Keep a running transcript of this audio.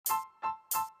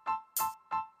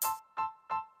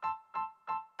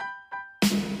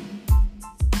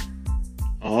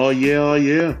Oh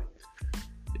yeah.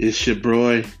 It's your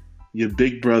boy, your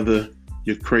big brother,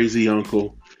 your crazy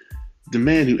uncle, the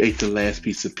man who ate the last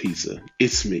piece of pizza.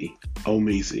 It's me,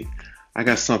 Omeezy. I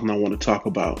got something I want to talk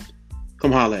about.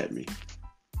 Come holla at me.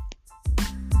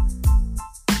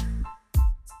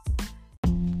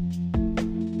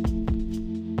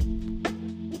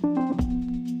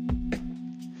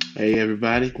 Hey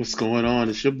everybody, what's going on?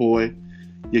 It's your boy,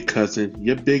 your cousin,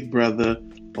 your big brother,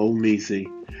 Omeezy.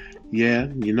 Yeah,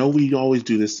 you know we always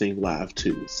do this thing live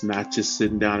too. It's not just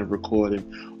sitting down and recording,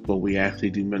 but we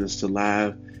actually do minister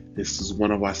live. This is one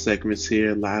of our segments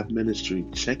here, live ministry.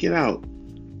 Check it out. I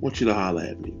want you to holler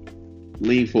at me.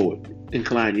 Lean forward,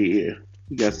 incline your ear.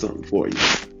 We got something for you.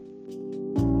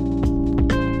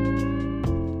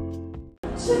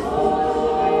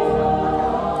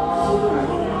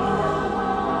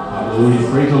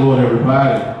 Hallelujah. Praise the Lord,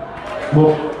 everybody.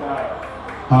 Well,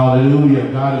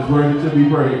 hallelujah. God is worthy to be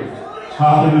praised.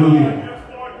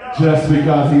 Hallelujah. Just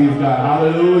because he is God.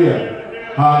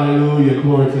 Hallelujah. Hallelujah.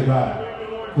 Glory to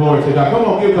God. Glory to God. Come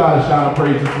on, give God a shout of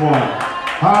praise this morning.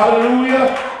 Hallelujah.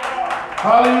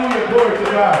 Hallelujah. Glory to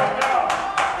God.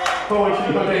 Glory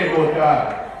to your name, Lord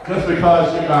God. Just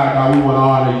because you're God, we want to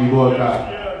honor you, Lord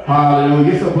God.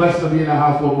 Hallelujah. It's a blessing to be in the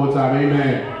house one more time.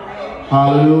 Amen.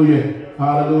 Hallelujah.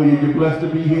 Hallelujah. You're blessed to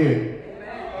be here.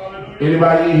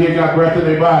 Anybody in here got breath in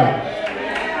their body?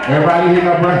 Everybody in here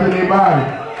got breath in their body?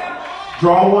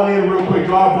 Draw one in real quick.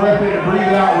 Draw a breath in and breathe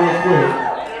it out real quick.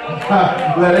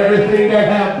 Let everything that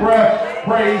has breath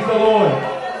praise the Lord.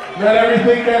 Let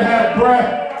everything that has breath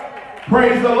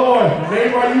praise the Lord.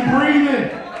 Neighbor, are you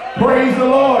breathing? Praise the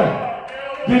Lord.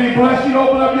 Did he bless you to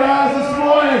open up your eyes this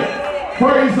morning?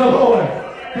 Praise the Lord.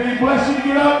 Did he bless you to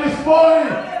get up this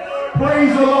morning?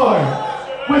 Praise the Lord.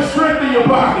 With strength in your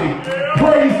body.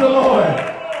 Praise the Lord.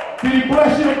 Did he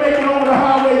bless you to make it over the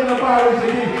highways and the byways to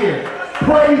get here?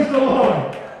 Praise the Lord.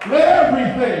 Let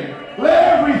everything,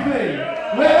 let everything,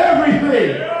 let everything,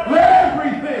 let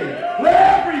everything, let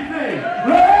everything,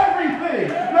 let everything,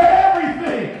 let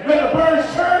everything, let the birds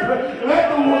chirp,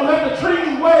 let the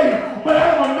trees wave, but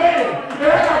I'm a man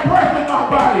and I got breath in my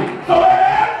body. So let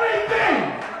everything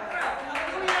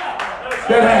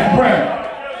that has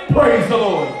breath, praise the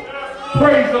Lord.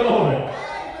 Praise the Lord.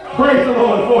 Praise the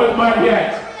Lord for his mighty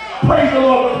acts. Praise the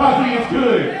Lord because he is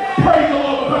good. Praise the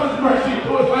Lord because his mercy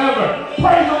endures forever.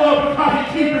 Praise the Lord because he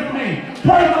keepeth me.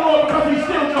 Praise the Lord because he's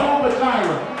still Jehovah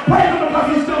Jireh. Praise him because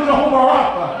he's still Jehovah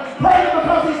Rapha. Praise him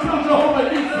because he's still Jehovah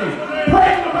Nissi.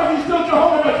 Praise him because he's still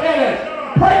Jehovah Makadesh.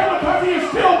 Praise him because he is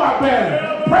still my banner.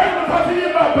 Praise him because he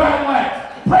is my battle axe.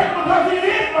 Praise him because he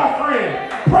is my friend.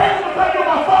 Praise him because you're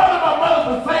my father and my mother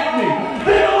forsake me.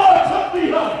 Then the Lord took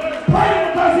me up. Praise him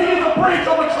because he is a bridge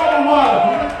over troubled water.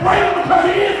 Praise him because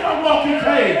he is my walking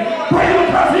cane. Praise him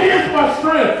because he is my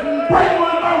strength. Praise him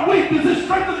in my weakness. His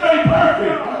strength is made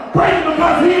perfect. Praise him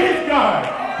because he is God.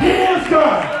 He is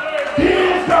God. He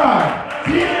is God.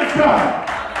 He is God.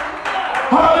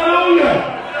 Hallelujah.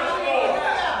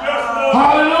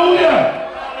 Hallelujah.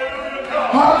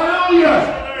 Hallelujah.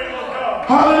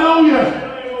 Hallelujah.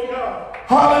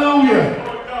 Hallelujah.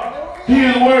 He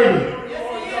is worthy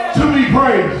to be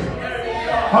praised.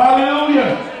 Hallelujah.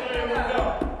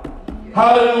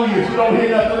 Hallelujah. If you don't hear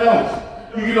nothing else,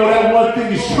 you know that one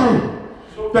thing is true.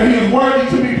 That he is worthy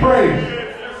to be praised.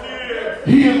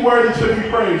 He is worthy to be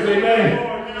praised.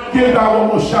 Amen. Give God one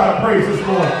more shout of praise this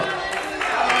morning.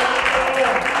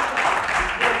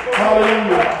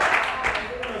 Hallelujah.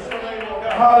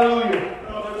 Hallelujah.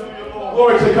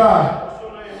 Glory to God.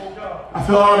 I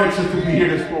feel honored just to be here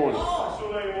this morning.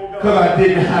 Because I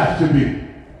didn't have to be.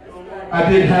 I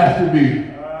didn't have to be.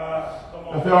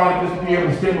 I feel honored just to be able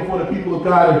to stand before the people of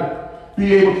God and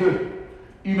be able to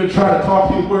even try to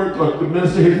talk his word or to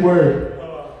minister his word.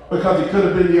 Because it could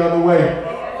have been the other way. A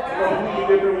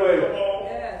completely different way.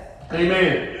 Amen.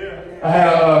 I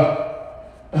had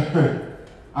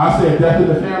I said death in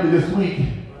the family this week.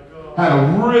 I had a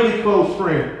really close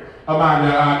friend of mine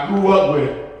that I grew up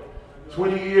with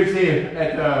 20 years in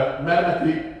at met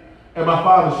him at my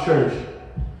father's church.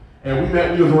 And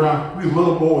we was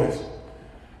little boys,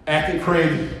 acting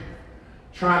crazy,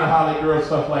 trying to holler at girls,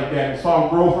 stuff like that. And saw him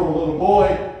grow from a little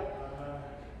boy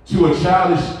to a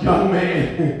childish young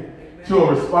man, to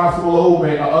a responsible old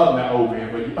man, not old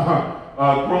man, but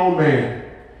a grown man.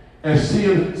 And see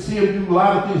him do a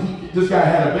lot of things. This guy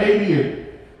had a baby and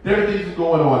different things was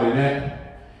going on in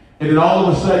that. And then all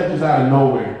of a sudden, just out of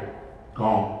nowhere,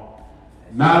 gone.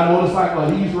 Not a motorcycle,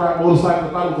 a he's right motorcycle.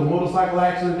 I thought it was a motorcycle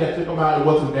accident that took him out. It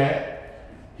wasn't that.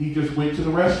 He just went to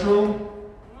the restroom,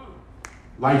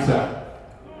 lights out.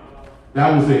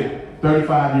 That was it.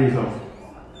 35 years old.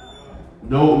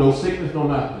 No sickness, no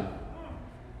nothing.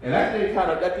 And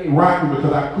that thing rocked me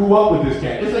because I grew up with this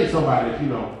cat. This ain't somebody that,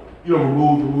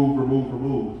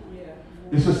 removed. Yeah.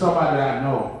 This is somebody that I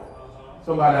know.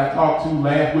 Somebody I talked to,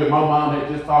 laughed with. My mom had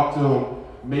just talked to him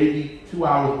maybe 2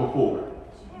 hours before.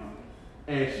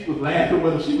 And she was laughing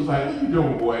with him. She was like, "What you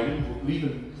doing, boy?" And he was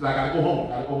leaving. She's like, "Gotta go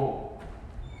home.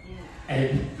 And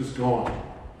he's just gone.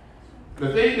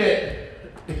 The thing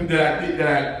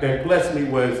that blessed me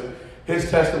was his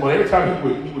testimony. Every time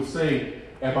he would sing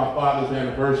at my father's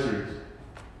anniversaries.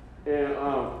 And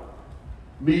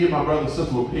me and my brother and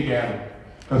sister would pick at him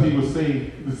because he would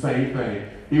sing the same thing.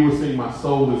 He would sing, "My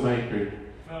soul is anchored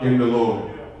in the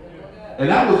Lord." And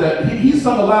that was that. He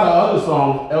sung a lot of other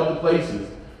songs, other places,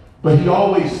 but he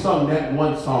always sung that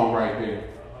one song right there.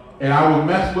 And I would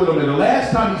mess with him. And the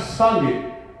last time he sung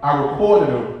it, I recorded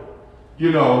him,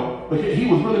 but he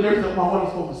was really nervous. I wasn't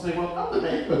supposed to sing. Well, I'm the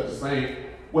man to sing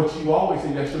what you always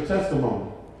sing. That's your testimony.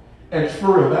 And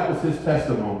for real, that was his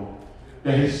testimony.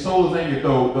 That his soul is anchored,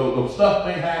 though stuff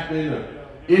may happen,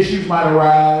 issues might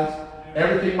arise,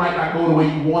 everything might not go the way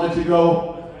you wanted to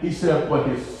go. He said, but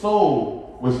his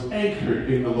soul was anchored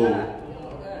in the Lord.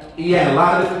 He had a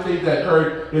lot of different things that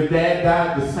occurred. His dad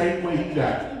died the same way he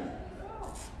died.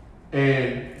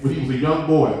 And when he was a young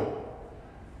boy,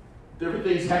 different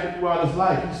things happened throughout his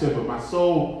life. He said, but my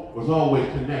soul was always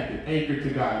connected, anchored to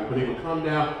God. When he would come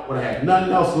down, when I had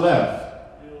nothing else left,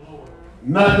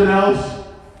 nothing else,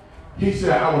 he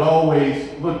said, I would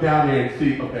always look down there and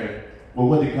see, okay, well,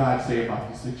 what did God say about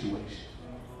this situation?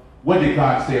 What did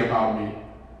God say about me?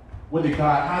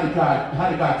 How did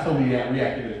God tell me that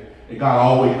react to this? And God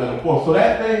always let him forth. So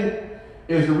that thing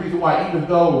is the reason why, even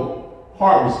though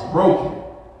heart was broken,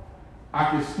 I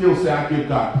can still say I give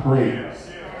God praise.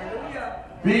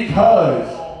 Because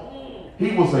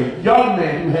he was a young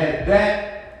man who had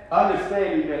that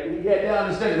understanding, that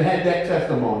had that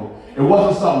testimony. It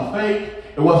wasn't something fake.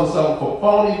 It wasn't something for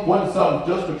phony. It wasn't something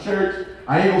just for church.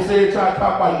 I ain't going to say it, try to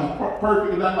talk about he was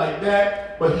perfect and nothing like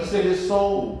that. But he said his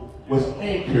soul was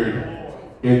anchored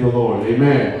in the Lord.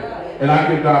 Amen. And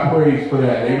I give God praise for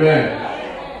that.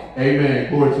 Amen. Amen.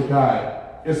 Glory to God.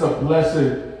 It's a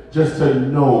blessing just to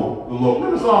know the Lord.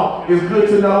 Remember the song, "It's good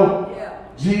to know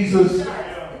Jesus."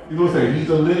 You're going to say, he's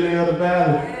a lily of the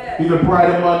valley. He's a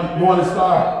bright morning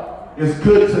star. It's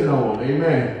good to know him.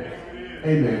 Amen.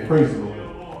 Amen. Praise the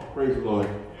Lord. Praise the Lord.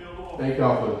 Thank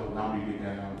y'all for allowing me to get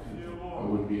that out. I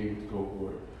wouldn't be able to go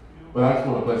for it. But I just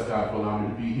want to bless God for allowing me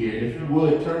to be here. If you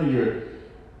would, turn to your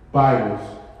Bibles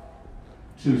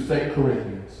to 2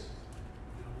 Corinthians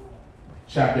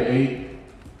chapter 8,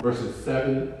 verses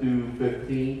 7 through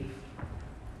 15.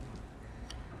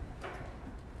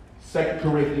 2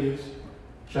 Corinthians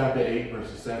chapter 8,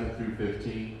 verses 7 through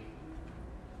 15.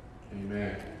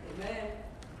 Amen. Amen.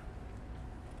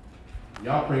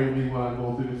 Y'all pray with me while I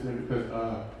go through this thing, because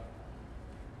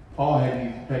Paul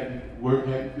had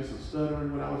just some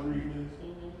stuttering when I was reading this.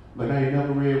 Like I ain't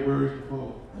never read words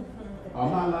before.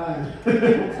 I'm not lying.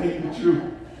 I'm telling the truth.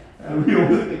 And we don't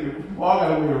think Paul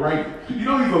got a way to write. He's a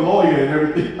lawyer and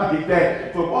everything like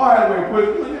that. But Paul had a way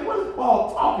to put it. What is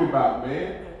Paul talking about,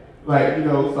 man? Like,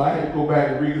 so I had to go back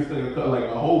and read this thing like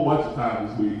a whole bunch of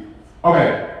times this week.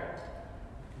 Okay.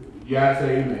 You gotta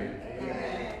say amen.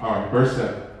 Amen. All right, verse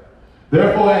 7.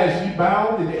 Therefore, as ye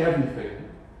abound in everything,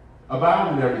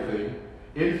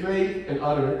 in faith and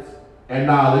utterance and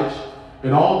knowledge,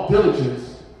 in all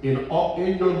diligence, in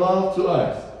your love to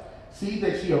us, see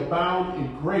that ye abound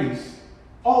in grace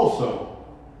also.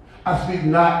 I speak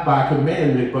not by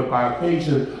commandment, but by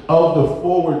occasion of the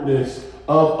forwardness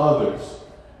of others,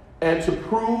 and to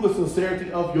prove the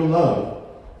sincerity of your love.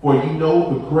 For you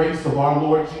know the grace of our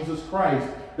Lord Jesus Christ,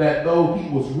 that though he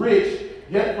was rich,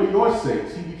 yet for your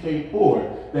sakes he became poor,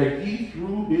 that ye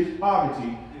through his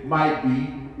poverty might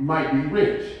be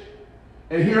rich.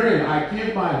 And herein I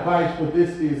give my advice, for this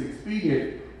is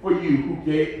expedient for you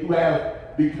who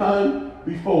have begun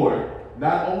before,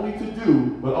 not only to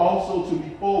do, but also to be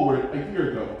forward a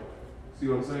year ago. See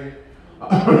what I'm saying?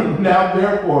 Now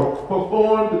therefore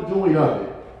perform the doing of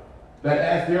it, that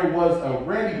as there was a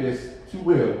readiness to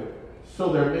will,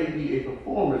 so there may be a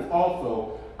performance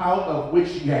also out of which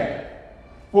ye have.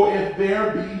 For if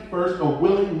there be first a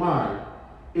willing mind,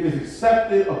 it is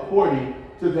accepted according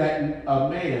to that a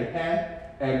man hath,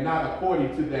 and not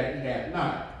according to that he hath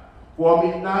not. For I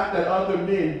mean not that other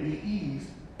men be eased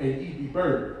and ye be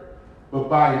burdened, but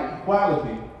by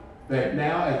equality, that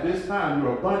now at this time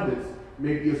your abundance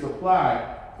may be a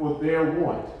supply for their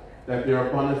want, that their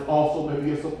abundance also may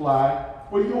be a supply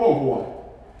for your want,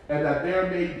 and that there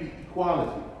may be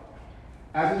equality.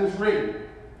 As it is written,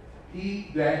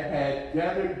 he that had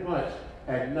gathered much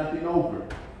had nothing over,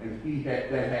 and he that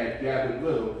had gathered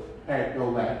little had no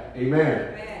lack.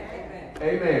 Amen. Amen.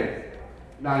 Amen.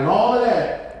 Now, in all of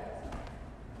that,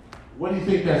 what do you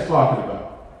think that's talking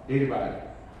about? Anybody?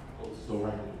 Close the door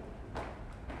right here.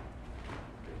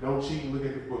 Don't cheat and look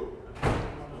at the book.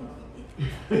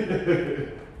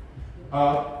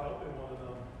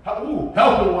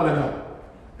 Helping one another.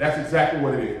 That's exactly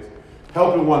what it is.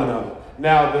 Helping one another.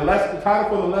 Now, the title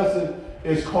for the lesson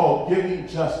is called Giving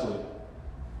Justly.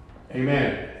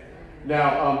 Amen.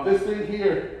 Now, this thing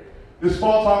here, this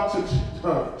Paul talk to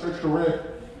Church Corinth.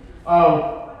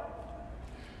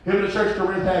 Him and the Church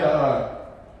Corinth had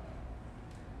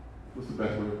what's the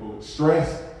best way to put it?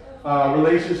 Stress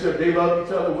relationship. They loved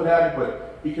each other, what have you,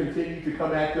 but he continued to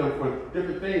come at them for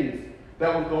different things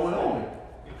that was going on.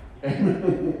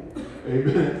 Amen.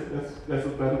 That's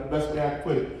the best way I can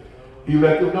put it. He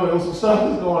let them know there was some stuff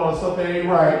that's going on, something ain't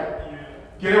right.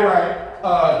 Get it right.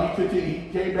 He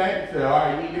came back and said, all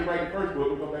right, you didn't get it right in the first book,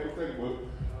 we'll go back to the second book.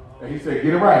 And he said,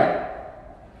 get it right.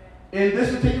 In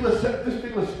this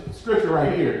particular scripture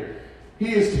right here,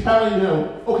 he is telling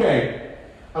them, okay,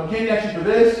 I'm getting at you for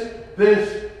this,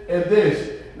 this, and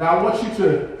this. Now I want you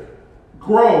to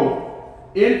grow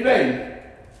in faith.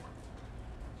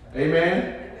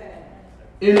 Amen.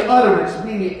 In utterance,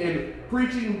 meaning in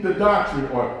preaching the doctrine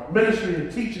or ministering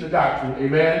and teaching the doctrine.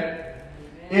 Amen.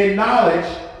 In knowledge,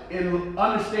 in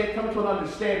understand, coming to an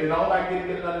understanding. All I get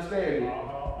an understanding.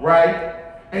 Right?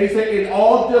 And he said, in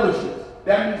all diligence.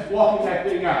 That means walking that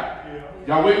thing out.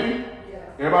 Y'all with me?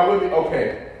 Everybody with me?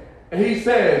 Okay. And he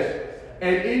says,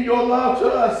 and in your love to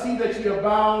us, see that you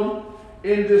abound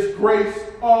in this grace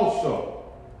also.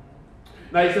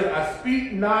 Now he says, I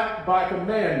speak not by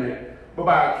commandment, but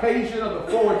by occasion of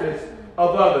the forwardness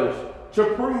of others,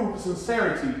 to prove the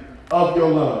sincerity of your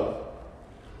love.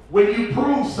 When you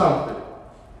prove something,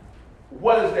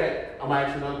 what is that? I'm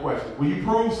asking another question. When you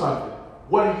prove something,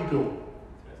 what are you doing?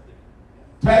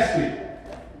 Testing.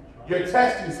 You're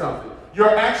testing something.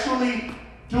 You're actually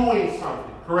doing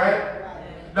something, correct?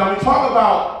 Now we talk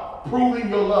about proving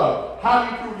your love. How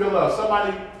do you prove your love?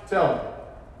 Somebody tell me.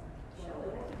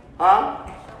 Huh?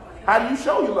 How do you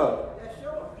show your love?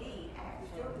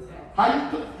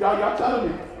 Y'all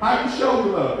telling me, how do you show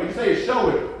your love? When you say show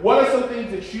it, what are some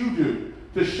things that you do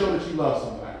to show that you love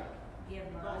somebody?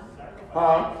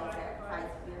 Huh?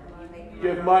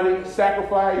 Give money,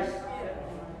 sacrifice.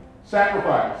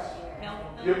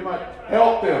 Give money,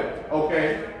 help them.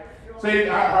 Okay. Say,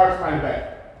 heart's kind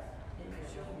back.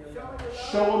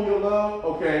 Show them your love.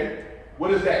 Okay.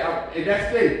 What is that? In that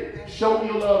state, show them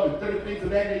your love and different things of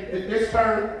that. This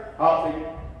turn, I'll take it.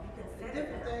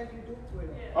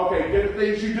 Okay, different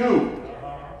things you do.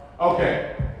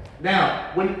 Okay.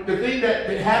 Now, when the thing that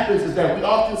happens is that we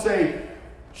often say,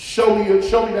 show me that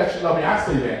you love me. I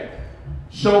say that.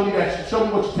 Show me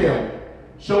what you tell me.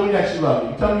 Show me that you love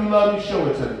me. You tell me you love me, show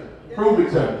it to me. Prove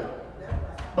it to me.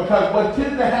 Because what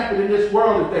tends to happen in this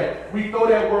world is that we throw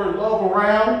that word love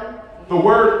around. The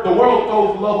world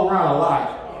throws love around a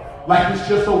lot. Like it's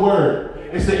just a word.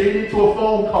 It's an ending to a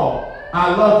phone call.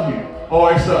 I love you.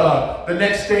 Or it's the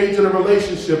next stage of the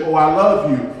relationship. Oh, I love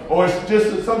you. Or it's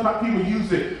just, sometimes people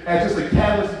use it as just a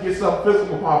catalyst to get something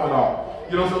physical popping off.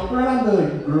 You know, so, girl, I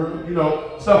love you, girl. You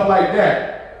know, stuff like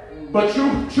that. But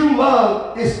true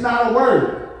love is not a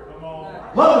word.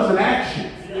 Love is an action.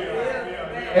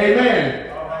 Amen.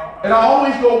 And I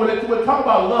always go when talk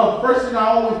about love. First thing I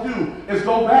always do is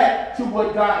go back to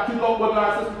what God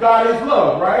says. God is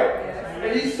love, right?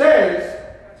 And He says,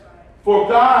 "For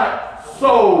God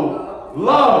so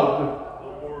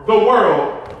loved the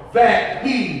world that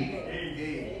He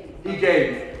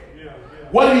gave."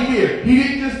 What did He give? He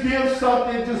didn't just give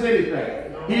something, just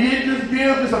anything. He didn't just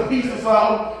give just a piece of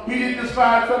something. He didn't just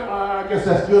find something. I guess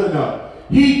that's good enough.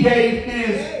 He gave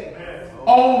His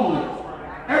only.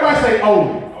 Everybody say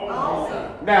only.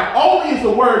 Now, only is a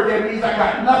word that means I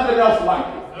got nothing else like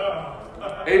it.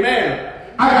 Amen.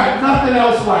 I got nothing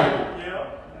else like it.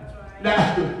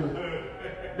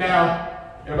 Now,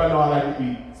 everybody know I like to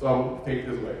eat, so I'm going to take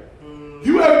it this way.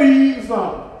 You ever be eating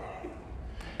something,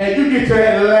 and you get to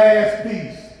that last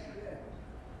piece,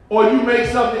 or you make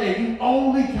something and you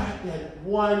only got that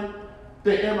one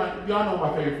thing. Y'all know my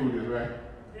favorite food is, right?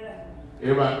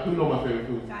 Everybody, who know my favorite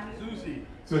food?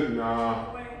 Sushi.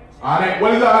 Nah.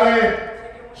 What is that there?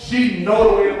 She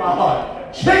know the way to my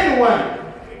heart. Chicken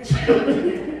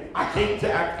wing. I can't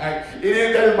tell. That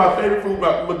is my favorite food,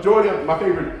 but majority of my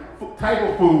favorite type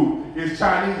of food is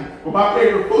Chinese. But my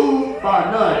favorite food,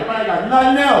 bar none. If I ain't got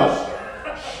nothing else,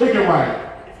 chicken wing.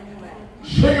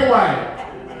 Chicken wing.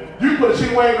 You put a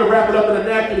chicken wing and wrap it up in a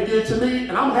napkin and give it to me,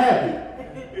 and I'm happy.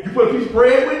 You put a piece of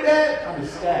bread with that, I'm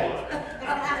ecstatic.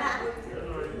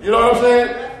 You know what I'm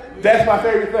saying? That's my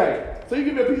favorite thing. So you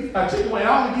give me a piece of chicken wing,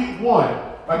 I only get one.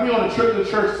 Like me on a trip to the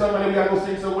church, somebody we gotta go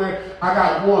sing somewhere, I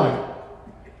got one.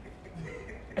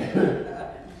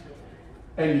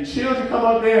 And your children come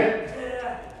up there.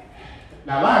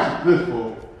 Now Elijah's good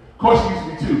for it. Of course she used to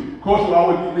be too. Of course she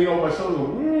always lean over my shoulder and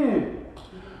go,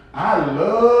 I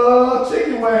love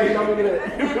chicken wings. Y'all look at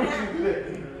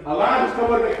that. Elijah's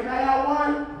come up there, can I have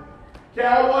one? Can I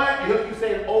have one? And he'll keep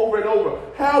saying over and over,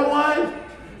 have one?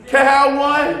 Can I have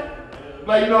one?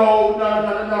 Like, no.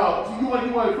 So you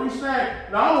want a fruit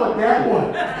snack? No, I want that one.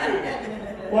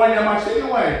 Or yeah, my chicken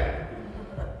wing.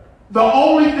 The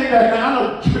only thing that, now I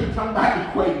know I'm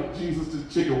not equating Jesus to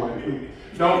chicken wing.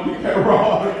 Don't get that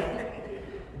wrong.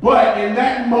 But in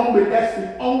that moment, that's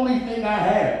the only thing I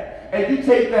have. And you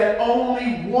take that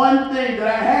only one thing that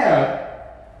I have,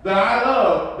 that I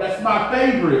love, that's my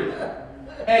favorite,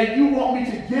 and you want me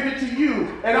to give it to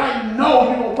you, and I know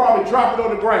you're going to probably drop it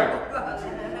on the ground.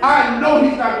 I know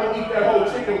he's not going to eat that whole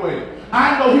chicken wing.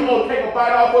 I know he's going to take a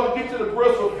bite off of it, get to the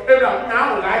bristle, and I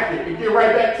don't like it, and get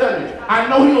right back to me. I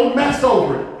know he's going to mess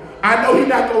over it. I know he's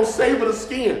not going to savor the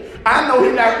skin. I know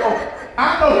he's not going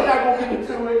to get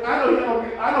into it. I know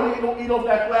he ain't going to eat off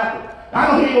that flapper. I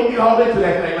know he ain't going to get all into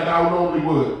that thing like I normally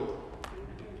would.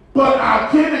 But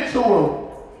I'll give it to him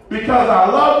because I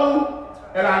love him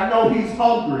and I know he's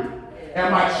hungry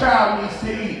and my child needs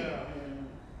to eat.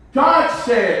 God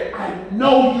said, I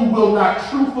know you will not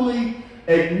truthfully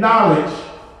acknowledge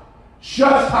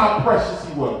just how precious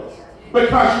he was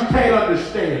because you can't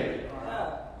understand it.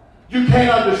 You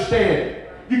can't understand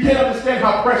it. You can't understand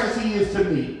how precious he is to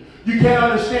me. You can't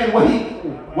understand what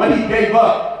he gave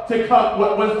up to come,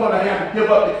 what's going to have to give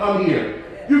up to come here.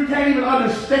 You can't even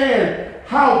understand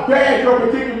how bad your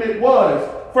predicament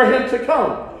was for him to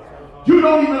come. You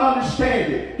don't even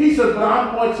understand it. He says, but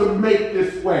I'm going to make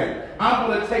this way. I'm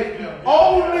going to take the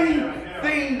only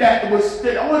thing that was,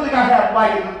 the only thing I have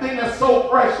like it, the thing that's so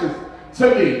precious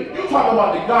to me. You talk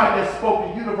about the God that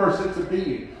spoke the universe into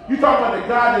being. You talk about the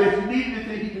God that if you need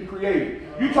anything, he can create it.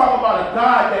 You talk about a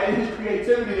God that in his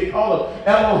creativity, they call him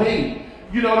Elohim.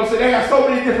 You know what I'm saying? They have so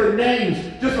many different names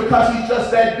just because he's just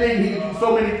that big, he can do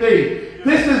so many things.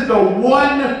 This is the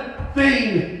one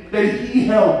thing that he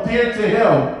held dear to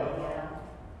him.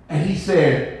 And he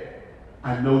said,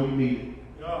 I know you need it.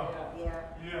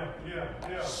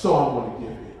 So I'm going to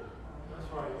give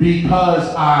it.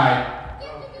 Because I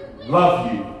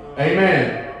love you.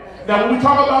 Amen. Now, when we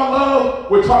talk about love,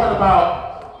 we're talking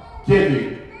about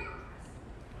giving.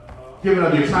 Giving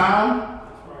of your time,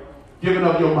 giving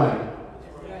of your money,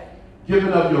 giving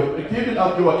of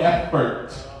your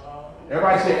effort.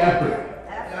 Everybody say effort.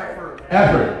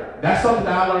 Effort. That's something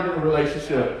that I learned in a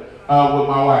relationship with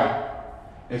my wife.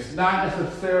 It's not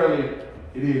necessarily,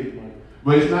 it is money,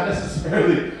 but it's not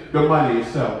necessarily the money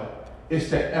itself. It's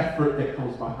the effort that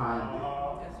comes behind it.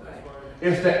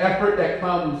 It's the effort that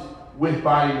comes with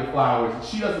buying the flowers.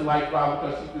 She doesn't like flowers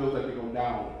because she feels like they're going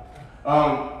down.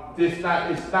 It's not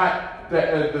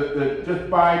the just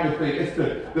buying the thing. It's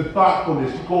the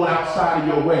thoughtfulness. You're going outside of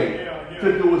your way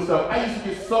to do stuff. I used to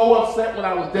get so upset when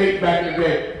I was dating back in the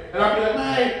day. And I'd be like,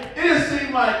 man, it just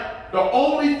seems like the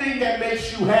only thing that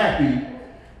makes you happy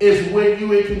is when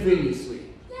you inconvenience me.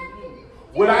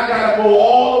 When I got to go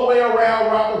all the way around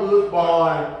Robert Hood's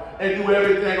barn and do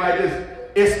everything like this,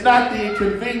 it's not the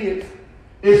inconvenience,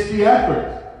 it's the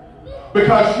effort.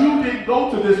 Because you didn't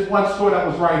go to this one store that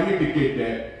was right here to get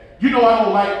that. You know I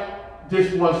don't like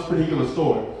this one particular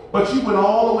store. But you went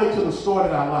all the way to the store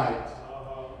that I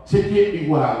liked to get me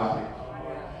what I liked.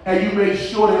 And you made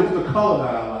sure that it was the color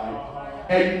that I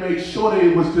liked. And you made sure that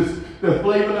it was just the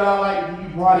flavor that I liked and you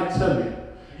brought it to me.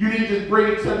 You didn't just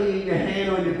bring it to me in your hand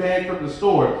or in your bag from the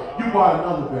store. You bought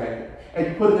another bag. And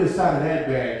you put it inside of that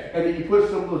bag. And then you put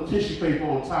some little tissue paper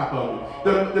on top of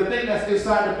it. The thing that's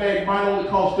inside the bag might only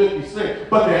cost 50 cents,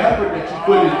 but the effort that you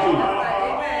put into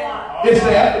it. It's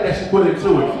the effort that you put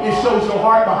into it. It shows your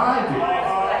heart behind it.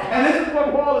 And this is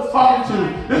what Paul is talking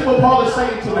to. This is what Paul is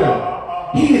saying to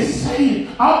them. He is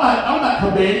saying, I'm not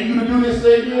commanding you to do this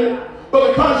thing here, but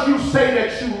because you say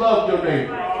that you love your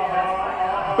neighbor,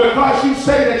 because you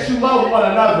say that you love one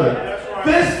another,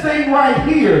 this thing right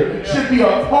here should be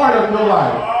a part of your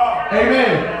life.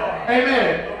 Amen.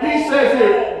 Amen. He says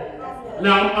here,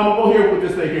 now I'm going to go here with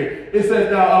this thing here. It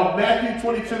says now, Matthew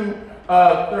 22,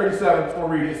 37, I'm just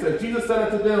going to read it. It says, Jesus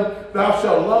said unto them, thou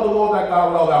shalt love the Lord thy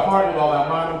God with all thy heart, with all thy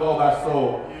mind, with all thy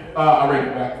soul. I read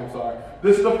it back, I'm sorry.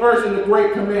 This is the first and the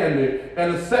great commandment,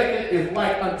 and the second is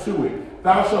like unto it.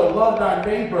 Thou shalt love thy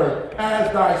neighbor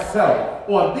as thyself.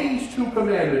 on these two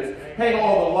commandments hang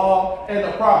all the law and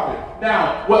the prophet.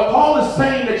 Now, what Paul is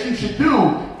saying that you should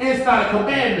do is not a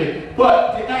commandment,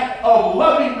 but the act of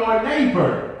loving your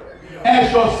neighbor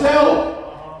as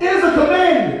yourself is a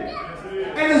commandment.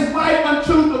 And it's like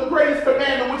unto the greatest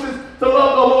commandment, which is to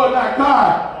love the Lord thy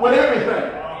God with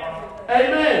everything.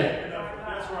 Amen.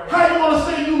 How you want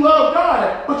to say you love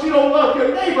God, but you don't love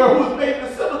your neighbor who is made in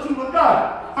the similitude of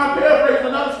God? I'm paraphrasing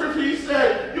another scripture. He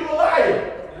said, "You a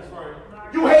liar.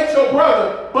 You hate your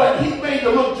brother, but he made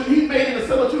in the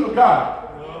similitude of God."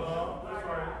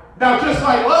 Now, just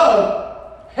like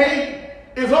love, hate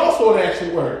is also an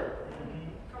action word,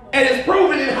 and it's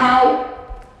proven in how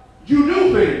you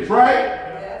do things, right?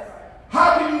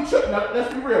 How can you show? Now,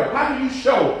 let's be real. How can you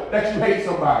show that you hate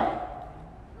somebody?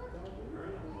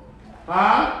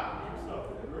 Huh?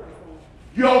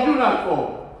 You don't do nothing for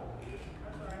them.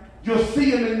 You'll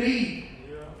see them in need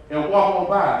and walk on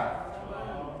by.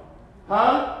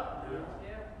 Huh?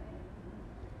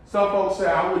 Some folks say,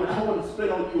 I wouldn't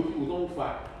spit on you if you was on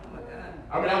fire.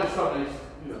 I mean, that was something,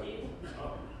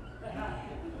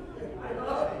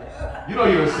 you know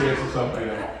you're saying something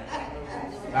like that.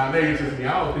 Now, maybe it's just me.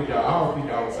 I don't think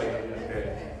y'all would say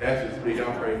that. That's just me.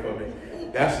 Y'all pray for me.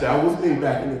 That was me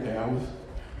back in the day.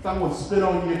 Someone would spit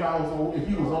on you if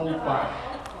you was on fire.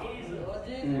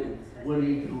 What do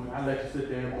you do? I let you sit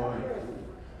there and go ahead.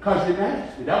 Because you're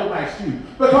nasty. That was my excuse.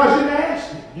 Because you're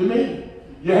nasty. You're mean.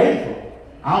 You're hateful.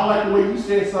 I don't like the way you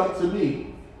said something to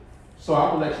me. So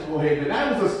I'm going to let you go ahead. And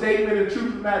that was a statement. And the truth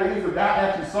of the matter is, if God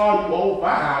actually saw you on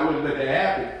fire, I wouldn't let that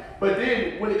happen. But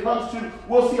then when it comes to,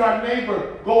 we'll see our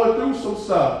neighbor going through some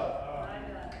stuff.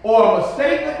 Or a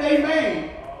mistake that they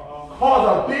made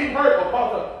cause a big hurt or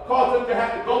cause them to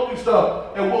have to go through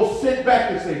stuff. And we'll sit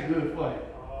back and say, good for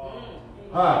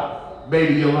you.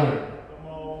 Maybe you'll learn.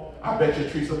 I bet you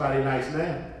treat somebody nice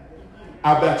now.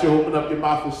 I bet you open up your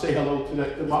mouth and say hello to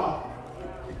the mom.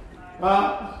 I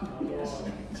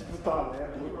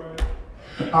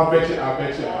bet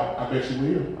you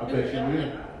will.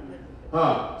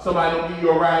 Somebody don't give you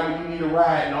a ride when you need a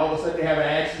ride, and all of a sudden they have an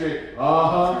accident.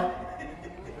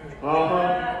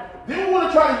 Then we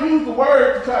want to try to use the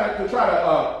word to try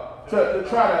to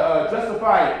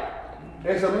justify it.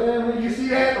 And so, man, when you see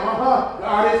that,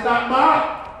 God is not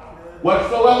mocked.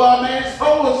 Whatsoever a man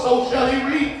soweth, so shall he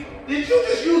reap. Did you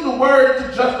just use the word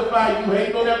to justify you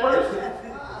hating on that person?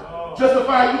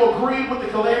 Justify you agreeing with the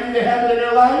calamity they have in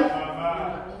their life?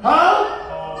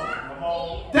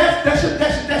 That should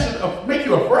make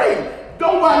you afraid.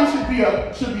 Nobody should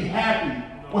be happy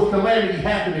with calamity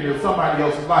happening in somebody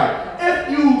else's life. If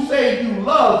you say you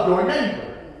love your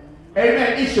neighbor,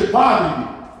 amen, it should bother you.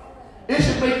 It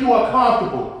should make you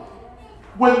uncomfortable.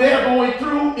 When they're going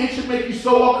through, it should make you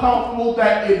so uncomfortable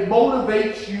that it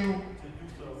motivates you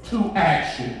to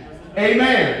action.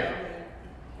 Amen.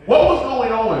 What was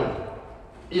going on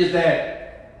is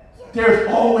that there's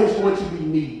always going to be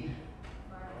need.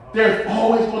 There's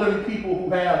always going to be people who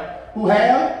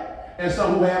have, and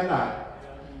some who have not.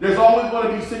 There's always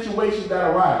going to be situations that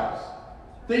arise.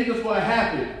 Things that's going to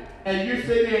happen. And you're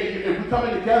sitting there, and we're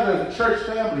coming together as a church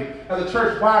family, as a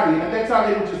church body, and that's how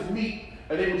they would just meet.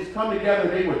 And they would just come together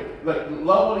and they would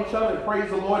love on each other and praise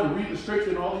the Lord and read the scripture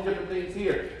and all these different things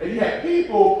here. And you had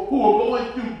people who were going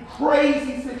through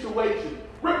crazy situations.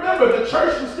 Remember, the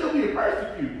church was still being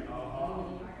persecuted.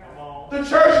 The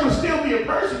church was still being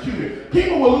persecuted.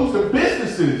 People were losing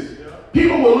businesses.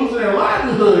 People were losing their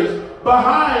livelihoods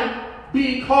behind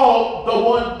being called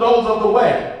those of the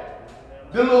way.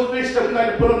 The little fish that we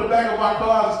like to put on the back of our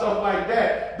cars and stuff like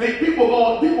that. People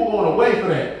going away for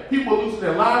that. People losing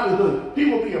their livelihood.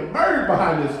 People being murdered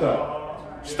behind this stuff.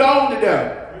 Stoned to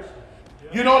death.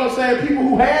 You know what I'm saying? People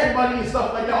who had money and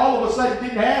stuff like that all of a sudden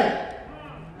didn't have it.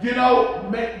 You know,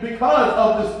 because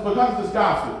of this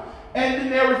gospel. And then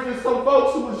there was just some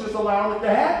folks who was just allowing it to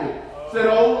happen. Said,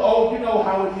 oh, you know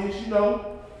how it is, you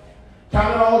know.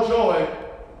 Count it all joy,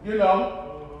 you know.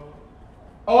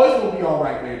 Oh, it's going to be all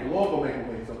right, baby. The Lord going to make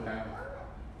a way somehow.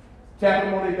 Tap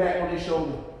them on their back, on their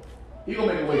shoulder. He going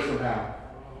to make a way somehow.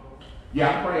 Yeah,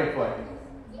 I'm praying for you.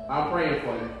 I'm praying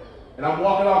for you. And I'm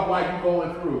walking off while you're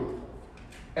going through.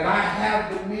 And I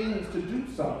have the means to do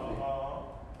something.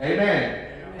 Amen.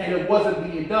 And it wasn't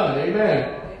being done.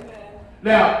 Amen.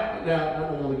 Now,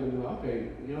 I'm going to look at okay,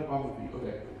 you know, I'm with you.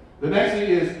 Okay. The next thing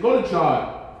is, go to John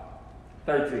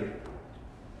 13.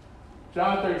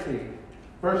 John 13,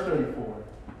 verse 34.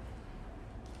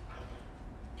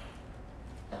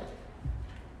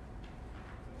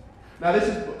 Now, this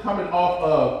is coming off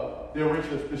of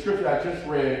the scripture I just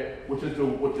read, which is the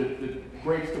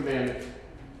greatest commandment.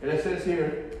 And it says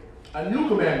here, a new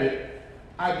commandment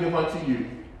I give unto you,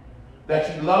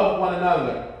 that you love one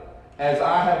another as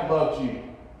I have loved you.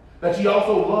 That you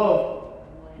also love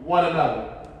one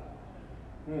another.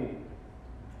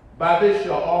 By this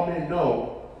shall all men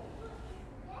know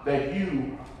that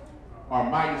you are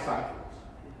my disciples.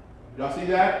 Y'all see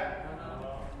that?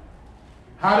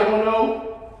 How they gonna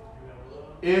know?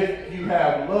 If you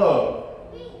have love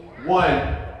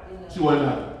one to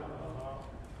another.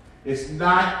 It's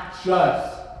not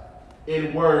just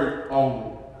in word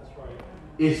only.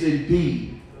 It's in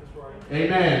deed.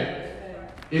 Amen.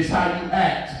 It's how you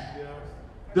act.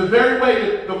 The very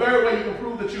way you can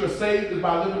prove that you are saved is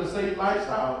by living a saved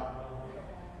lifestyle.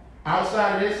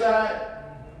 Outside and inside,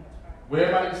 where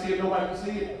everybody can see it, nobody can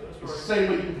see it. It's the same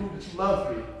way you can prove that you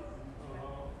love me.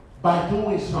 By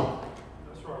doing something.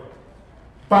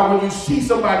 By when you see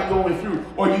somebody going through,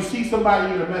 or you see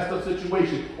somebody in a messed up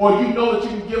situation, or you know that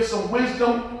you can give some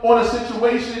wisdom on a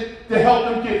situation to help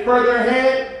them get further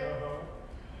ahead,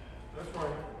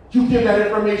 you give that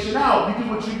information out. You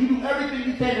do everything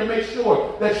you can to make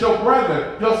sure that your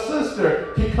brother, your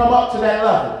sister can come up to that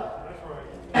level.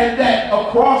 And that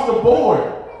across the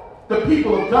board, the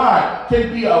people of God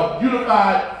can be a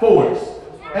unified force.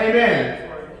 Amen.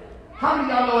 How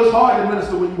many of y'all know it's hard to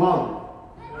minister when you're hungry?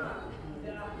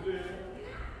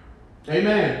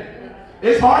 Amen.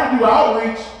 It's hard to do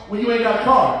outreach when you ain't got a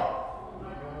car.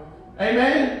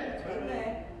 Amen.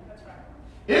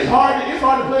 It's hard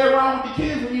to play around with the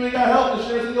kids when you ain't got health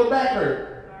insurance and your back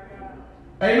hurt.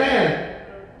 Amen.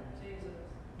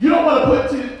 You don't want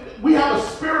to we have a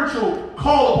spiritual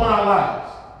call upon our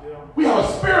lives. We have a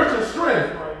spiritual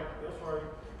strength.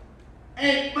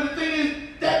 But the thing is,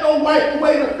 that don't wipe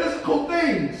away the physical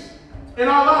things in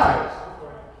our lives.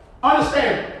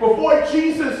 Understand, before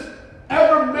Jesus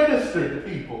ever ministered to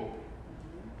people,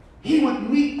 he would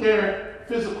meet their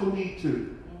physical need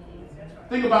too.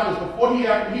 Think about this. Before he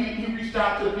reached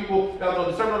out to the people that was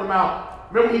on the Sermon on the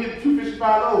Mount, remember he did the 2 fish and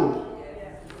 5 loaves?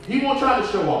 He won't try to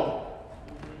show off.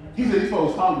 He said, these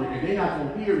folks hungry and they're not going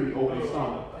to hear me over their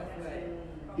stomach.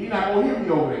 He's not going to hear me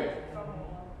over there.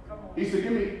 He said,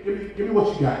 give me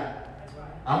what you got.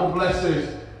 I'm going to bless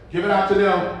this. Give it out to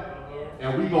them.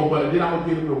 And then I'm going to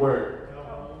give them the word.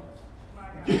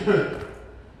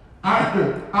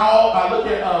 I look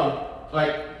at,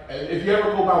 like, if you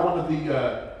ever go by one of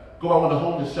the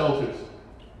homeless shelters,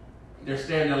 they're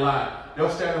standing in line. They'll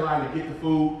stand in line to get the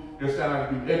food. They'll stand in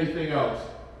line to do anything else.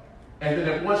 And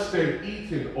then once they're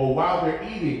eating or while they're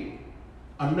eating,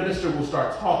 a minister will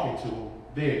start talking to them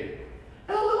then.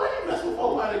 And I'm like, why do you mess with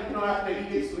folks like, after they eat,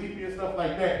 they sleepy and stuff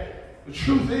like that? The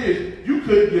truth is, you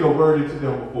couldn't get a word into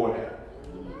them before that.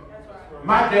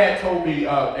 My dad told me,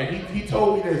 and he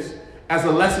told me this as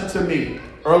a lesson to me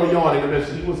early on in the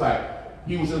ministry.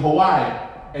 He was in Hawaii,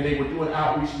 and they were doing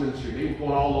outreach ministry. They were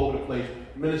going all over the place,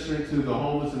 ministering to the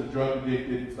homeless and the drug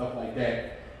addicted and stuff like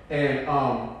that. And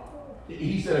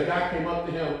he said a guy came up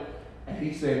to him, and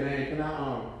he said, man, can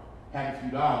I have a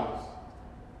few dollars?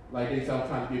 Like they said, I'm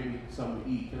trying to give me something to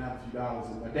eat. Can I have a few dollars?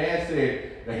 And my dad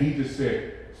said that he just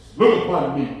said, look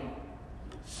upon me.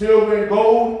 Silver and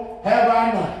gold have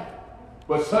I none,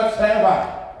 but such have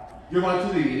I. You're going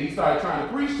to thee. And he started trying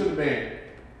to preach to the man.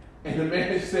 And the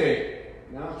man said,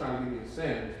 man, I'm trying to give me a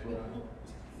sandwich, bro.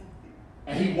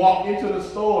 And he walked into the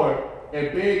store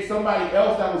and begged somebody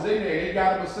else that was in there. They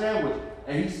got him a sandwich.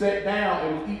 And he sat down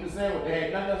and was eating the sandwich. They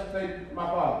had nothing else to say to my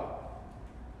father.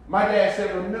 My dad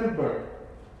said, remember,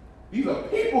 these are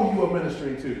people you are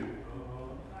ministering to.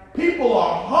 People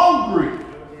are hungry.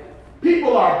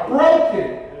 People are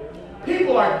broken.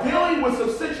 People are dealing with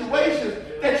some situations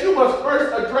that you must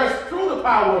first address through the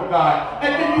power of God.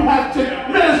 And then you have to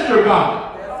minister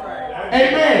God.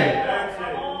 Amen.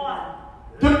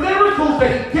 The miracles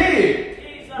that he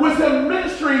did was him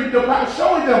ministering,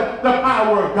 showing them the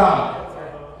power of God.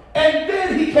 And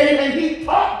then he came and he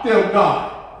taught them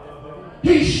God.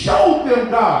 He showed them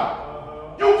God.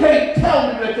 You can't tell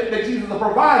me that Jesus is a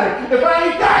provider if I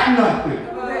ain't got nothing.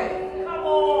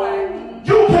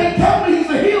 You can't tell me he's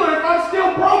a healer if I'm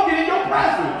still broken in your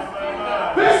presence.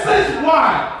 This is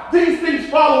why these things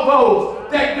follow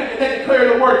those that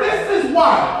declare the word. This is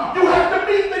why you have to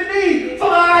meet the need so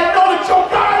that I know that your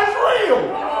God is real.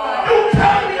 You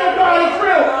tell me your God is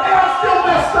real and I'm still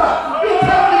messed up. You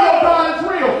tell me your God is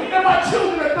real and my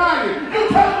children are dying. You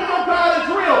tell me your God is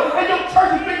real and your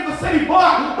church is big as a city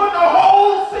block, but the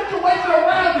whole situation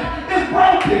around it is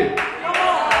broken.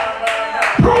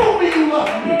 Prove me you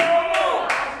love me.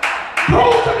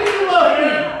 Prove to me you love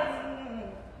me.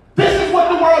 This is what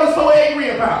the world is so angry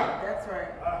about. That's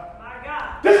right. My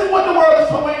God. This is what the world is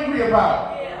so angry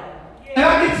about. And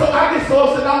I get so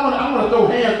upset. I want to throw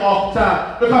hands all the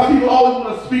time because people always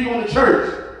want to speak on the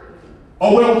church.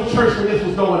 Or where was the church when this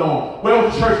was going on? Where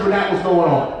was the church when that was going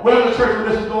on? Where was the church when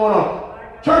this was going on?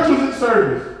 Church was in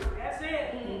service. That's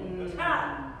it.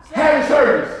 Having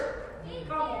service.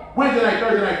 Wednesday night,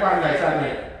 Thursday night, Friday night,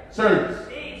 Saturday night. Service.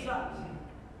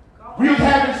 We was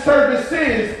having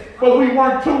services, but we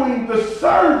weren't doing the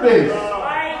service.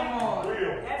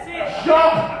 That's it.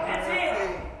 That's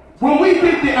it. When we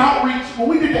did the outreach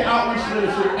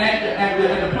ministry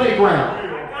at the playground,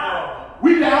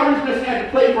 we did the outreach ministry at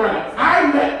the playground.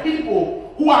 I met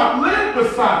people who I've lived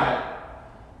beside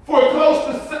for close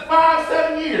to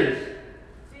 5-7 years.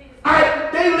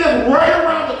 They live right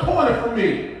around the corner from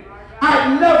me.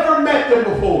 I've never met them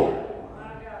before.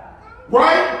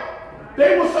 Right?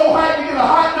 They were so hyped to get a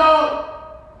hot dog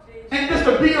and just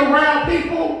to be around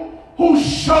people who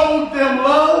showed them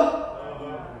love.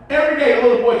 Every day a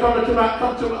little boy come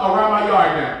around my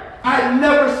yard now. I've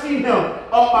never seen him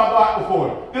up my block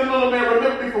before. This little man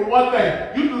remembered me for one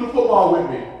thing. You threw the football with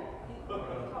me.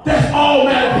 That's all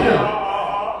mattered to him.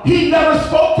 He never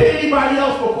spoke to anybody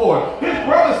else before. His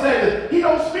brother said that he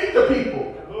don't speak to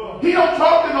people. He don't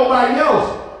talk to nobody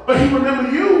else. But he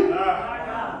remembered you.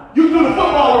 You threw the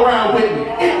football around with me.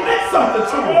 It meant something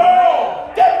to him.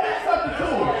 That meant something to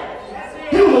him.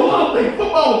 He was a little thing.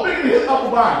 Football was bigger than his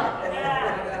upper body.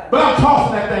 But I'm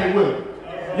tossing that thing with him.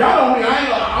 Y'all know me.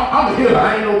 I'm a hitter.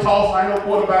 I ain't no tosser. I ain't no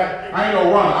quarterback. I ain't no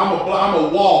runner. I'm a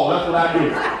wall. That's what I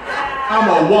do. I'm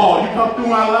a wall. You come through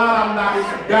my line, I'm knocking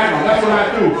you down. That's what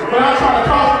I do. But I'm trying to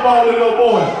toss the ball to the little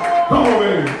boy. Come on,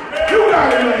 baby. You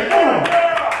got it, man. Come on.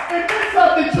 It meant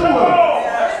something to him.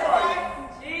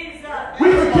 We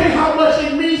forget how much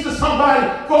it means to somebody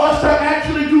for us to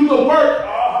actually do the work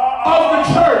of the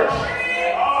church.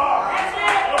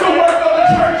 The work of the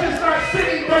church is not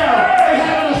sitting down and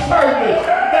having a service,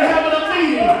 and having a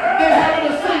meeting, and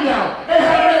having a sing out, and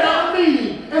having another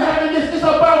meeting, and having this. It's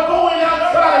about going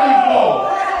outside these walls.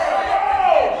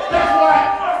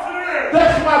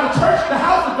 That's why the church, the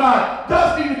house of God,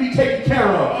 does need to be taken care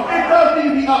of. It does need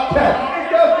to be upkept. It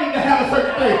does need to have a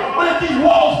certain thing. But if these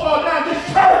walls fall down, this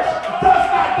church does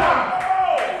not die.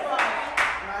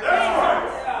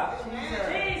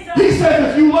 He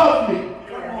says, if you love me,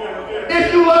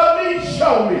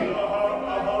 show me.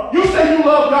 You say you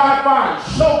love God, fine.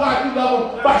 Show God you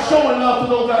love him by showing love to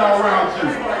those that are around you.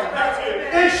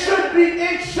 It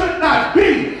should not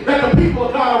be that the people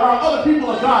of God around other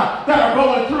people of God that are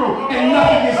going through and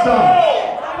nothing is done.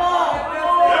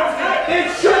 It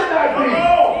should not be.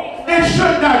 It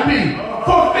should not be.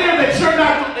 For fear that you're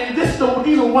not, and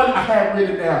these are what I have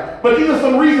written down, but these are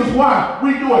some reasons why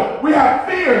we do it. We have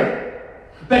fear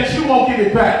that you won't give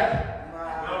it back.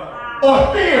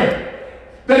 Or fear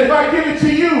that if I give it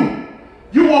to you,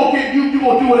 you're going to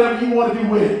do whatever you want to do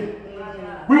with it.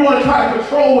 We want to try to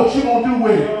control what you're going to do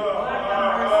with it.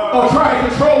 Or try to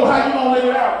control how you're going to live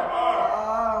it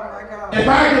out. If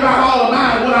I give out all of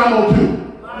mine, what I'm going to do?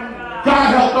 God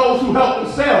help those who help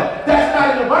themselves. That's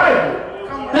not in the Bible.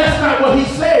 That's not what he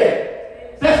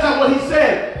said. That's not what he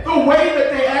said. The way that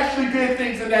they actually did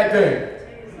things in that day,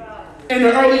 in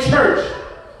the early church,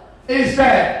 is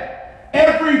that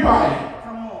everybody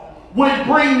would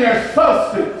bring their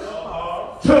substance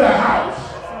to the house.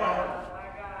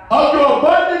 Of your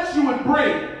abundance, you would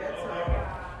bring.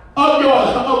 Of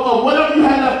whatever you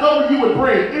had left over, you would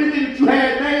bring. Anything that you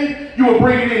had made, you would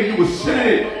bring it in. You would send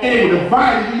it in, and it would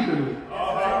divide it evenly.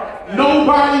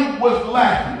 Nobody was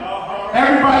lacking.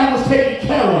 Everybody was taken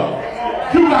care of.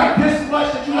 You got this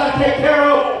much that you got to take care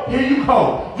of, here you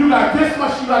go. You got this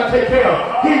much you got to take care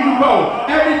of, here you go.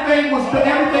 Everything was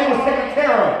taken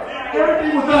care of.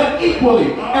 Everything was done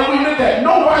equally. And we meant that.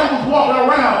 Nobody was walking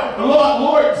around. The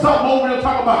Lord, something over there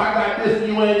talking about, I got this,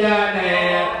 you ain't got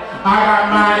that. I got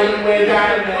mine, you ain't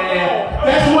got that.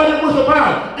 That's what it was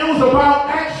about. It was about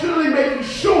actually making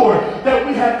sure that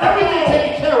we have everything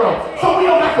taken care of. So we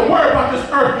don't have to worry about this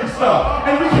earthly stuff.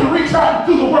 And we can reach out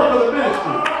and do the work of the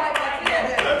ministry.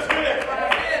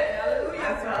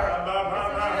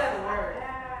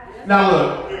 Now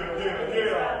look,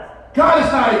 God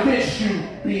is not against you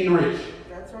being rich.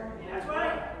 That's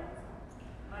right.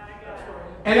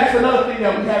 And that's another thing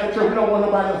that we have in church. We don't want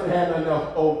nobody else to have nothing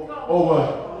else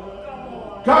over.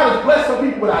 God has blessed some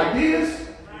people with ideas,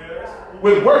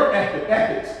 with work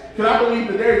ethics. Because I believe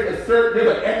that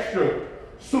there's an extra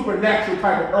supernatural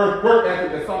type of work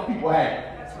ethic that some people have.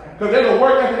 Because there's a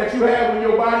work ethic that you have when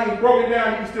your body is broken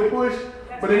down, you can still push.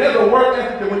 But then there's a work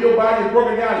ethic that when your body is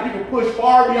broken down, you can push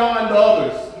far beyond the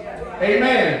others.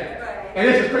 Amen. And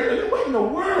it's just crazy. What in the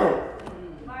world?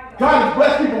 God has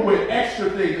blessed people with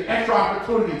extra things, extra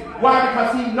opportunities. Why?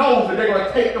 Because he knows that they're going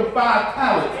to take them 5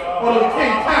 talents or those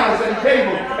 10 talents that he gave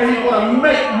them, and he's going to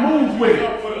make moves with it.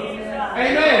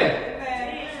 Amen.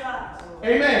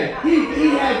 Amen. He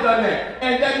has done that.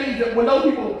 And that means that when those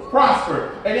people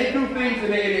prosper and they do things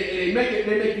and they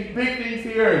make these big things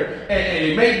here and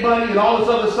they make money and all this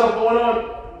other stuff going on,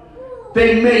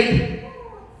 they make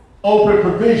open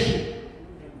provision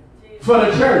for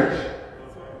the church,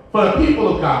 for the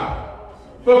people of God,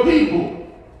 for people.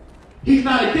 He's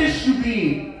not against you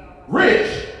being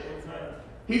rich.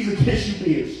 He's against you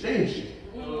being stingy.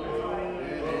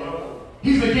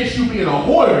 He's against you being a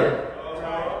hoarder.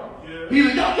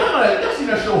 Y'all seen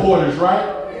that show Hoarders, right?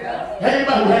 Yeah.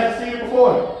 Anybody who hasn't seen it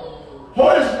before?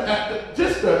 Hoarders,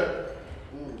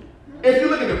 if you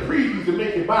look at the previews, it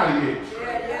make your body itch.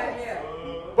 Yeah.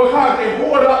 Because they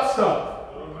hoard up stuff.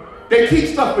 They keep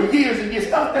stuff for years and years,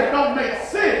 stuff that don't make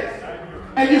sense.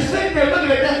 And you're sitting there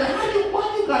looking at that, like,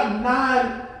 why you got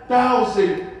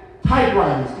 9,000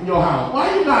 typewriters in your house?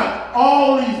 Why you got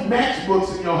all these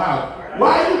matchbooks in your house?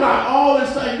 Why you got all this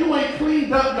stuff? You ain't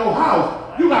cleaned up your house.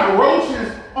 You got roaches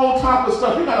on top of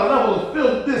stuff. You got a level of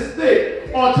filth this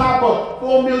thick on top of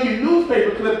 4 million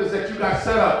newspaper clippings that you got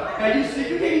set up. And you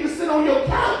can't even sit on your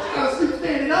couch. You got to sleep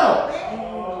standing up.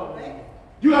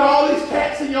 You got all these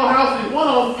cats in your house, and one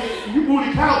of them, you move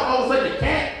the couch, all of a sudden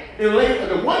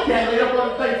the one cat laid up on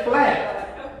the thing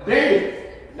flat. Dead.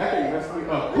 That thing messed me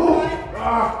up.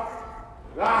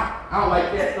 I don't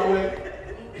like cats no way.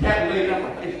 Cat laid up.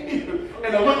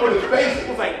 And the look on his face, it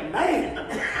was like, man.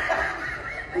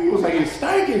 It was like, it's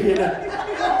stinking here.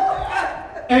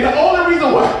 And the only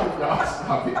reason why, no,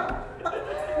 stop it.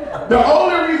 The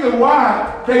only reason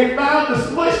why they found the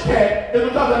smush cat is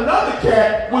because another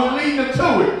cat was leading them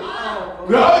to it.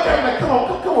 The other cat was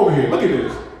like, come over here. Look at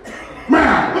this.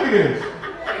 Meow, look at this.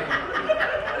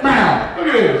 Meow, look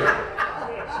at this.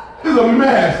 This is a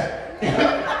mess.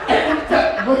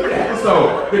 Look at the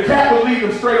episode. The cat was leading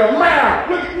them straight up. Meow,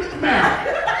 look at this. Meow.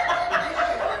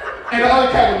 And the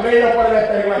other cat was laid up under that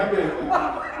thing like this.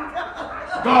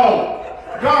 Go.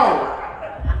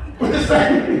 But the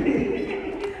same,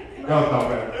 y'all thought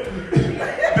better.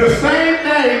 The same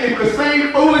thing, the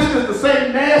same foolishness, the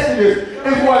same nastiness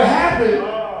is what happened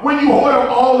when you hoard up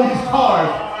all these cars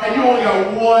and you only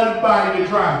got one body to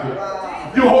drive it.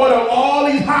 You hoard up all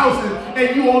these houses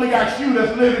and you only got you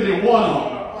that's living in one of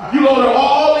them. You load up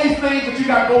all these things that you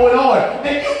got going on,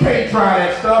 and you can't try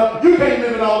that stuff. You can't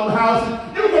live in all them houses.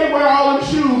 You can't wear all them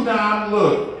shoes. Now,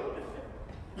 look,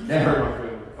 that hurt my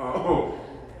feelings. Oh,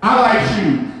 I like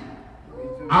shoes.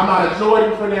 I'm not a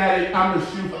Jordan fanatic. I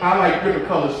like different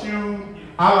color shoes.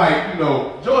 I like,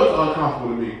 Jordans are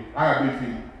uncomfortable to me. I got big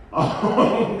feet.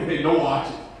 No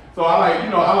watches. So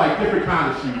I like different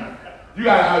kind of shoes. You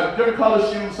got different color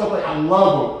shoes, stuff like I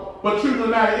love them. But truth of the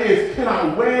matter is, can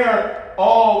I wear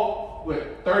all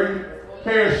 30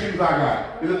 pair of shoes I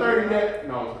got? Is it 30 yet?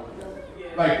 No,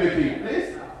 like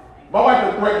 15. My wife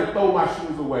was threatening to throw my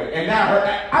shoes away, and now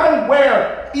I don't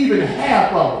wear even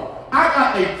half of them. I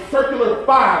got a circular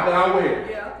 5 that I wear.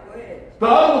 Yeah, go ahead. The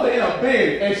other ones are in a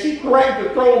bin, and she threatened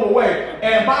to throw them away,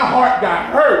 and my heart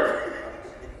got hurt.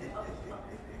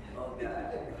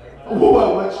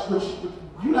 What?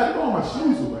 You're not throwing my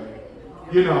shoes away,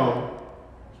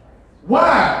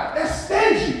 Why? That's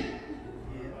stingy.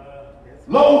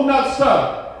 Loading up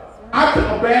stuff. I took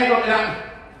a bag of, and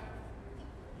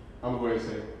I'm going to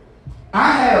say,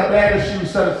 I had a bag of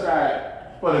shoes set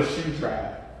aside for the shoe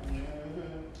drive.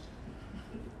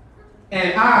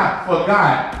 And I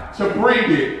forgot to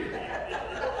bring it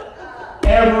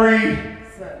every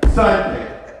Sunday.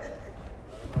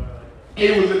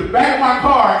 It was in the back of my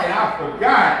car, and I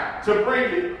forgot to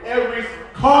bring it every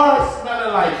car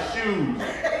smelling like shoes.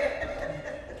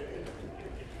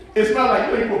 It smelled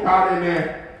like you put powder in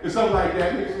there and something like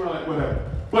that. It smelled like whatever.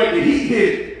 But the heat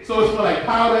hit it, so it smelled like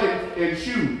powder and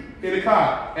shoe in the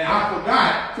car. And I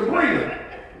forgot to bring them.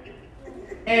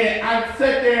 And I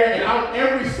sat there, and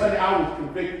every Sunday I was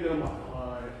convicted of my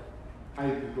heart. I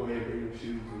need to go ahead and bring them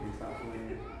shoes and stop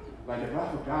playing. Like, if I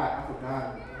forgot.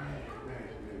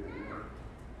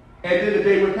 And then the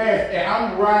day went past, and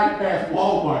I'm riding past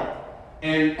Walmart,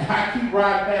 and I keep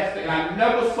riding past it, and I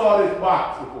never saw this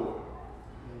box before.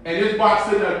 And this box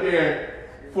sitting up there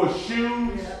for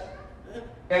shoes,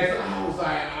 and so I was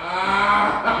like,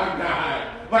 God.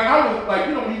 Like, I was like,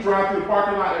 when you drive through the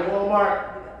parking lot at Walmart,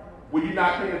 when you're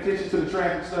not paying attention to the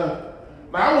traffic stuff,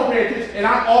 like, I wasn't paying attention, and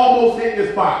I almost hit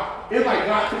this box. It's like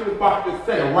God took this box and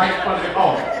set it right in front of the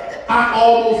car. I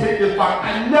almost hit this box.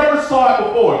 I never saw it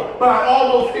before, but I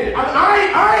almost hit it. I'm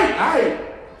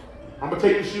going to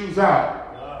take the shoes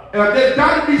out. And there's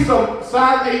got to be some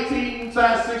size 18,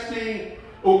 size 16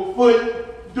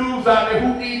 foot dudes out there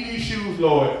who need these shoes,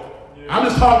 Lord. I'm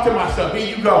just talking to myself.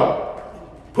 Here you go.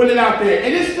 Put it out there.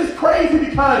 And it's just crazy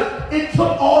because it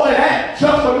took all of that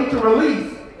just for me to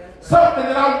release something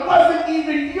that I wasn't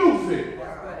even using.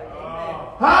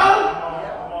 Huh?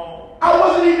 I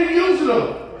wasn't even using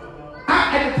them.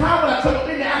 At the time when I took them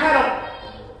in there,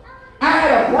 I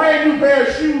had a brand new pair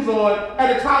of shoes on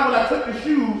at the time when I took the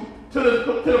shoes to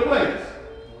the place.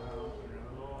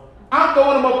 I'm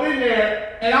throwing them up in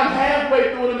there, and I'm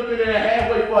halfway throwing them up in there,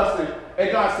 halfway fussing,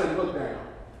 and God said, look down.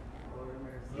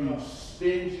 You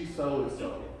stingy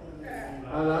so-and-so.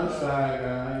 I'm sorry,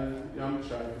 guys. I'm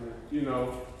trying, you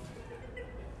know.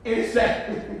 It's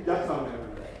that, that's something.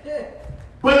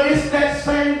 But it's that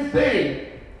same thing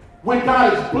when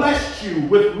God has blessed you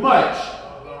with much,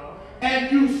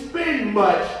 and you spend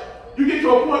much, you get to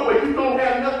a point where you don't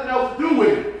have nothing else to do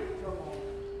with it.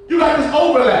 You got this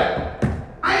overlap.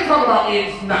 I ain't talking about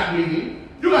ends not meeting.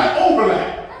 You got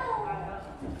overlap.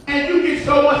 And you get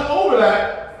so much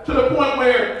overlap to the point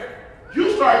where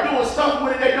you start doing stuff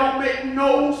with it that don't make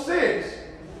no sense.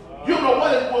 You don't know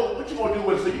what you going to do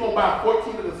with it. So you're going to buy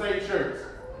 14 of the same shirts.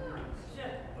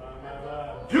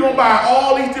 You're going to buy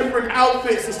all these different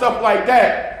outfits and stuff like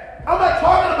that. I'm not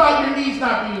talking about your needs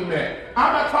not being met.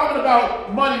 I'm not talking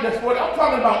about money that's what I'm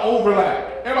talking about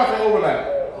overlap. Everybody say overlap.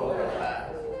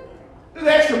 There's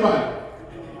extra money.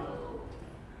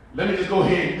 Let me just go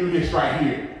ahead and do this right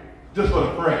here. Just for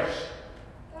the fresh.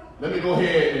 Let me go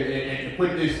ahead and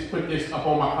put this up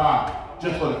on my car.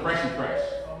 Just for the fresh and fresh.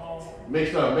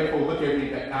 Make folks look at me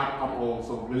that now I'm old,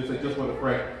 so when they say just for the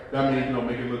fresh, that means, you know,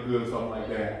 make it look good or something like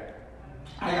that.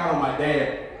 I got on my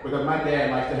dad because my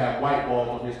dad likes to have white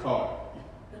walls on his car.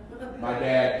 My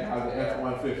dad has an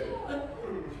F-150.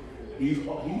 He's an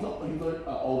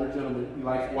older gentleman. He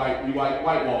likes white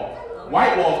walls.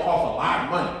 White walls cost a lot of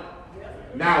money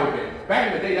nowadays. Back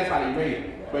in the day, that's how they made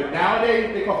it. But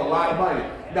nowadays, they cost a lot of money.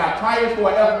 Now, tires for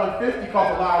an F-150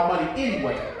 cost a lot of money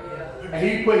anyway. And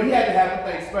he had to have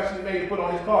something specially made to put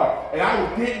on his car. And I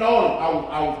was getting on him.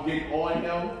 I was getting on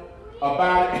him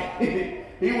about it.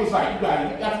 He was like, you got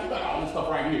all this stuff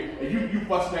right here. And you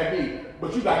fussing at me.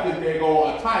 But you got this there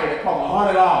go a tire that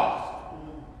costs $100.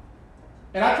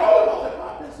 And I told him, I was like,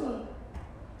 Pop,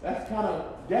 that's kind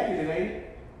of decadent, ain't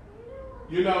it?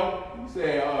 You know? He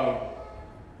said,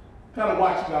 kind of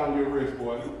watch you got on your wrist,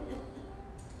 boy.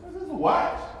 This is a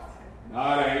watch.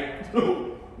 No, it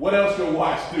ain't. What else your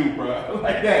watch do, bro?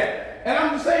 Like that. And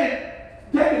I'm just saying,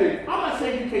 decadent. I'm not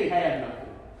saying you can't have nothing.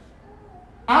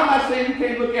 I'm not saying you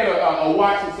can't look at a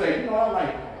watch and say, you know, I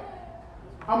like that.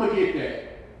 I'm going to get that.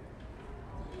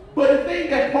 But the thing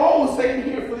that Paul was saying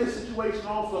here for this situation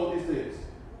also is this.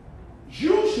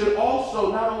 You should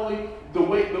also not only the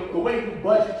way you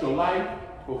budget your life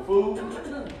for food,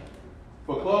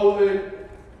 for clothing,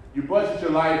 you budget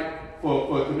your life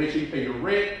for to make sure you pay your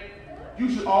rent, you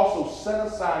should also set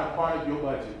aside a part of your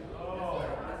budget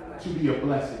to be a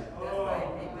blessing.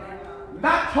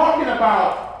 Not talking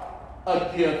about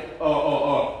a gift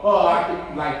I think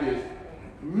you like this.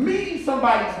 Meeting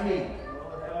somebody's need.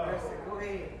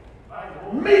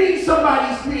 Meeting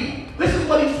somebody's need. This is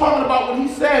what he's talking about when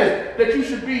he says that you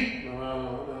should be.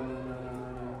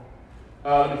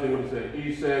 Let me see what he said.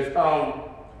 He says,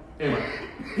 anyway,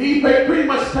 he pretty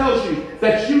much tells you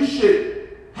that you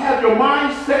should have your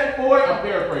mind set for it. I'm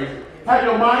paraphrasing. Have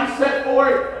your mind set for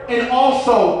it, and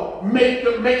also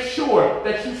make sure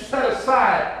that you set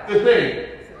aside the thing.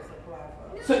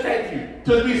 So thank you.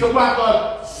 To be supplied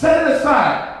for, set it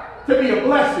aside to be a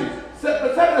blessing. Set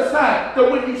it aside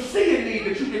that when you see a need,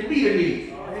 that you can meet a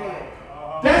need.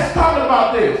 That's talking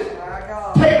about this.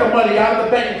 Take the money out of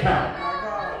the bank account.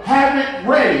 Have it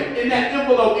ready in that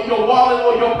envelope, in your wallet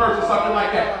or your purse or something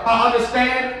like that. I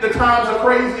understand the times are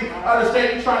crazy. I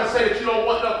understand you're trying to say that you don't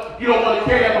want to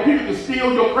carry that, but people can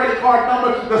steal your credit card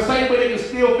number the same way they can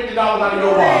steal $50 out of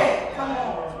your wallet. Come on.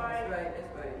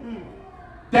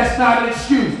 That's not an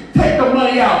excuse. Take the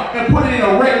money out and put it in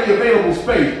a readily available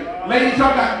space. Ladies,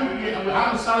 y'all got,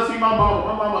 I'm just trying to see my mama.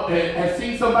 My mama has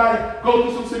seen somebody go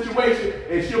through some situation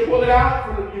and she'll pull it out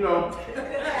from, you know.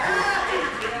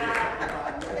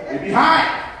 It be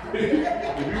hot. It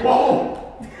be warm.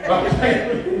 I'm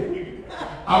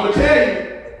going to tell you,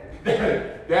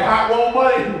 that hot warm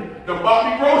money, the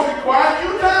Bobby grocery quiet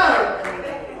you down.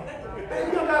 Hey,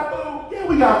 we don't got food. Yeah,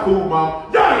 we got food,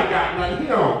 Mom. Y'all ain't got nothing. You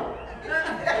know.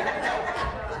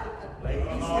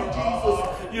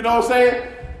 Jesus, you know what I'm saying?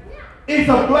 It's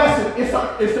a blessing.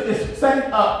 It's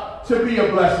setting up to be a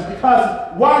blessing.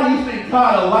 Because why do you think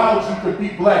God allows you to be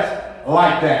blessed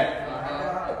like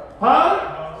that? Huh?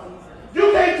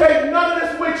 You can't take none of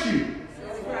this with you.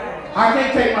 I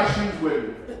can't take my shoes with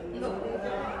me.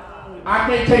 I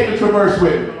can't take a Traverse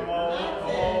with me.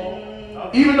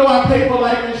 Even though I pay for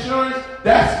life insurance,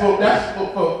 that's for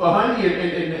honey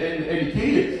and the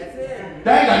kids.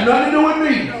 That ain't got nothing to do with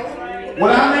me.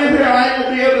 When I live here, I ain't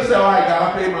gonna be able to say, all right, God, I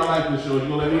paid my life insurance. You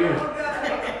gonna let me in?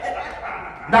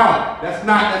 No,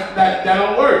 that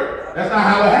don't work. That's not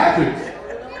how it happens.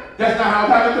 That's not how it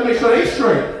happens. To make sure they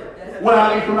straight when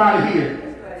I leave from out of here.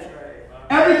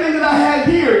 Everything that I had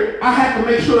here, I have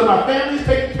to make sure that my family's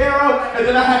taken care of, and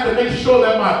then I have to make sure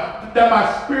that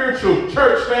my spiritual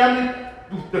church family,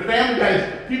 the family that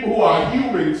is people who are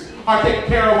humans, are taken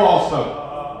care of also.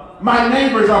 My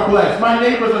neighbors are blessed. My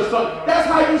neighbors are so. That's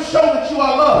how you show that you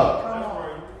are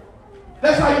loved.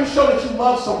 That's how you show that you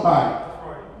love somebody.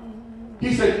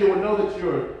 He said you will know that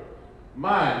you're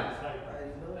mine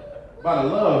by the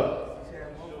love.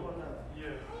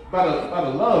 By the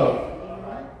love.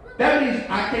 That means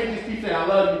I can't just keep saying, I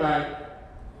love you, man.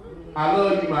 I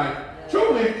love you, man.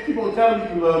 Truly, if you keep on telling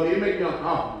me you love me, it makes me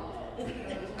uncomfortable.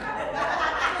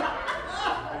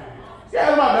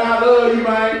 Yeah, man, I love you,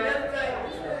 man.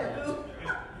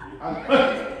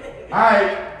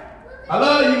 Alright. I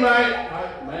love you, man.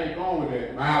 I ain't going with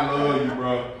that. Man, I love you,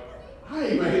 bro.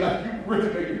 Hey, man, like, you really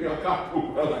making me uncomfortable,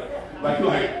 bro. Like, I'm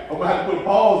going to have to put a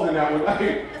pause in that one. Like,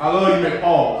 I love you, man.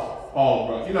 Pause,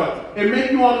 bro. You know, it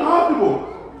makes you uncomfortable.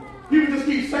 People just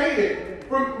keep saying it.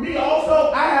 For me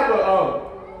also, I have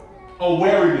a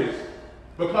wariness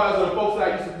because of the folks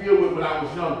that I used to deal with when I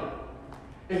was younger.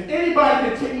 If anybody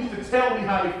continues to tell me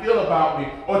how they feel about me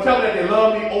or tell me that they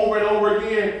love me over and over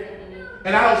again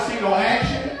and I don't see no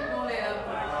action,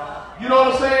 you know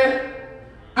what I'm saying?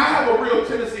 I have a real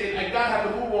tendency, and God had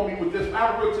to move on me with this, I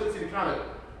have a real tendency to kind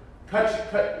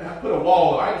of put a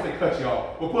wall up. I didn't say cut you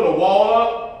off, but put a wall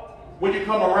up when you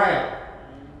come around.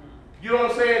 You know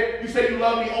what I'm saying? You say you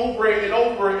love me over and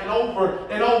over and over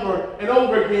and over and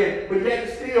over again, but yet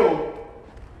still,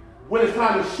 when it's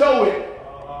time to show it,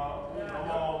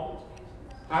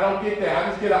 I don't get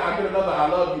that. I get another I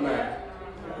love you, man.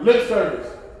 Lip service.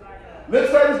 Lip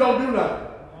service don't do nothing.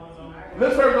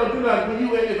 Lip service don't do nothing.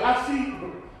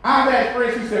 I've had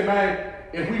friends who said, man,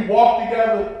 if we walk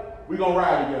together, we're going to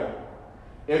ride together.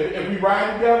 If we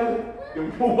ride together, then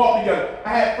we're going to walk together. I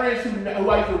had friends who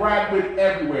I used to ride with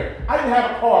everywhere. I didn't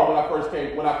have a car when I first came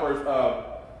into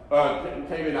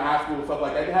high school and stuff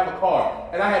like that. I didn't have a car.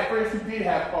 And I had friends who did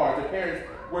have cars. Their parents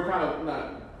were kind of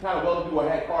well-to-do or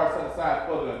had cars set aside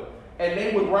for them. And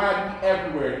they would ride me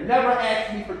everywhere. Never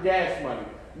asked me for gas money.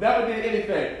 Never did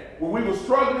anything. When we were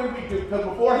struggling, because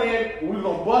beforehand, when we were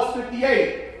on Bus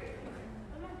 58,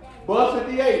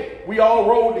 we all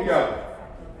rode together.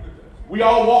 We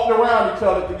all walked around each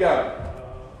other together.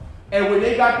 And when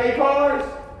they got their cars,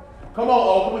 come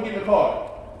on, get in the car.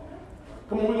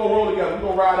 Come on, we're going to roll together. We're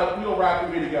going to ride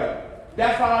through here together.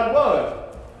 That's how it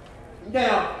was.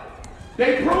 Now,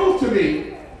 they proved to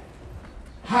me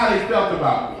how they felt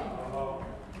about me.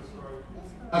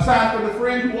 Aside from the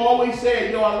friend who always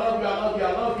said, yo, I love you, I love you,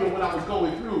 I love you, when I was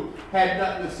going through, had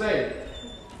nothing to say,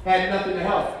 had nothing to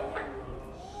help.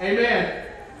 Amen.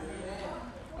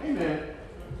 Amen.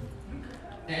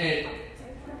 And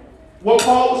what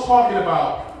Paul was talking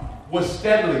about was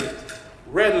steadily,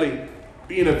 readily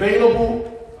being available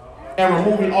and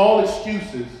removing all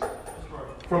excuses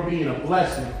from being a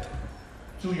blessing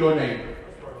to your neighbor.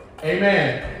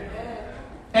 Amen.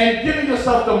 And giving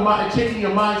yourself changing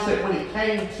your mindset when it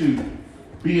came to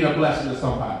being a blessing to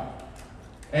somebody.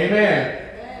 Amen.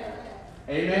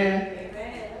 Amen.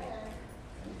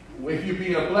 If you're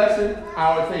being a blessing,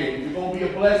 I would say, if you're going to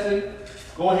be a blessing,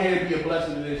 go ahead and be a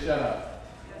blessing and then shut up.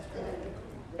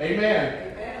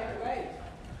 Amen.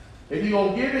 If you're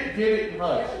going to give it and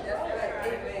hush.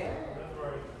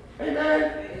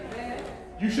 Amen.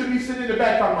 You shouldn't be sitting in the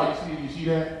back talking about, you see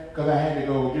that? Because I had to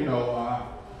go,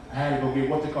 I had to go get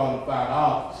what's it called,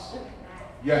 $5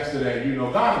 yesterday.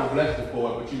 God was blessed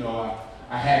for it, but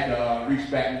I had to reach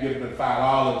back and give them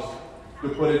 $5 to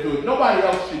put into it. Nobody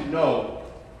else should know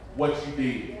what you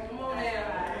did.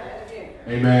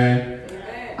 Amen.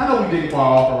 I know we didn't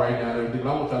fall off right now, but I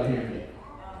want y'all to hear me.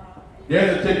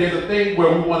 There's a thing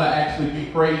where we want to actually be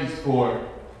praised for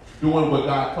doing what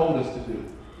God told us to do.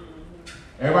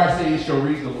 Everybody say it's your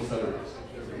reasonable service.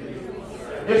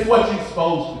 It's what you're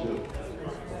supposed to do.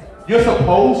 You're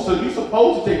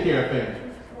supposed to take care of family.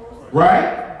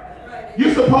 Right?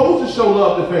 You're supposed to show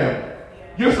love to family.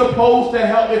 You're supposed to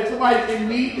help. If somebody's in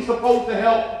need, you're supposed to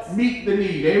help meet the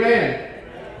need. Amen.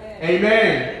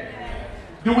 Amen.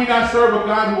 Do we not serve a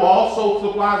God who also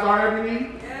supplies our every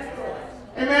need?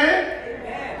 Amen.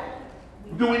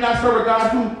 Do we not serve a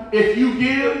God who, if you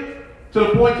give to the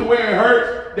point to where it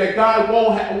hurts, that God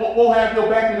won't have your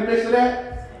back in the midst of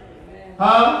that?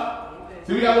 Huh?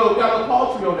 See, we got a little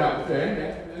paltry on that one.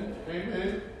 Amen.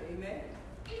 Amen. Amen.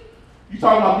 You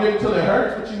talking about giving till it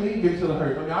hurts? What you mean giving till it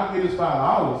hurts? I mean, I'll give this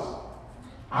 $5.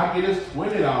 I get this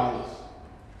 $20.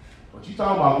 But you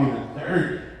talking about giving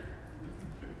 30.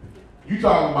 You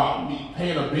talking about me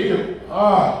paying a bill?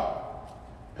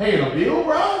 Paying a bill,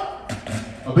 bro?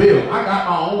 A bill. I got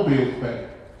my own bills to pay.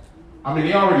 I mean,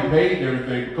 they already paid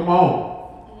everything. But come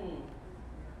on.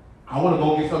 I want to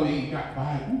go get something to eat. Got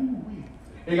buy it.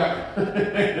 They got.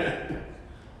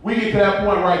 We get to that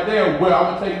point right there where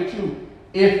I'm gonna take it with you.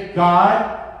 If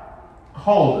God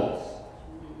called us,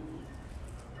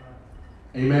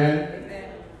 amen.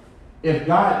 Amen. If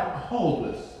God called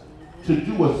us to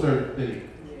do a certain thing,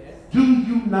 do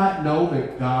you not know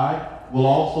that God will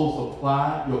also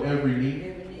supply your every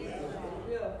need?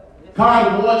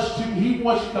 God wants He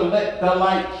wants you to let the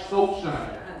light so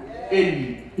shine in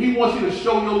you. He wants you to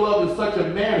show your love in such a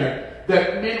manner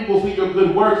that men will see your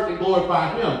good works and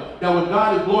glorify Him. Now, when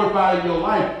God is glorified in your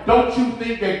life, don't you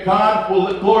think that God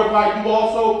will glorify you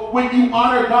also? When you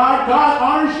honor God, God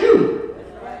honors you.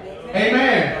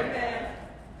 Amen.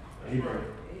 Amen.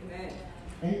 Amen.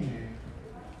 Amen.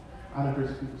 I done heard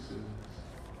some people say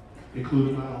this,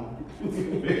 including my own.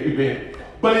 Amen.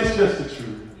 But it's just the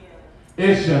truth.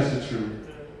 It's just the truth.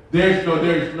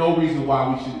 There's no reason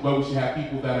why we should have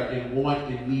people that are in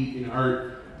want, in need, in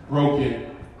hurt, broken,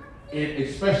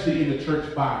 especially in the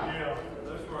church body. Yeah,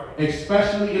 that's right.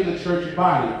 Especially in the church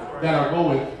body that are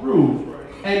going through,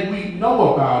 and we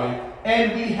know about it,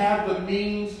 and we have the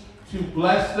means to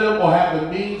bless them or have the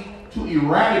means to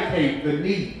eradicate the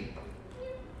need.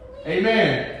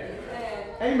 Amen.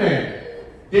 Amen.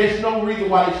 There's no reason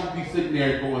why they should be sitting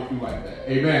there going through like that.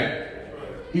 Amen.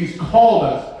 He's called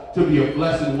us to be a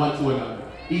blessing one to another.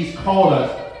 He's called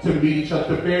us to meet each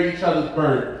other, to bear each other's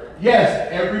burden. Yes,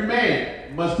 every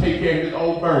man must take care of his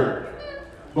own burden,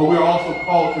 but we're also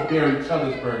called to bear each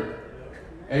other's burden.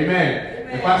 Amen.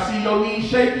 If I see your knees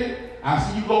shaking, I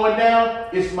see you going down,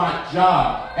 it's my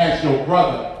job as your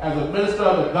brother, as a minister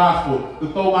of the gospel,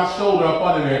 to throw my shoulder up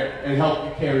under there and help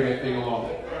you carry that thing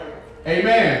along.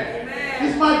 Amen.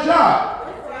 It's my job.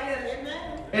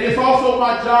 And it's also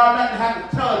my job not to have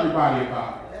to tell everybody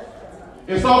about it.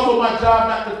 It's also my job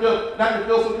not to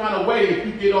feel some kind of way if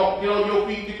you get on your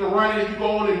feet, get to running, and you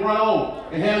go on and run on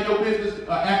and handle your business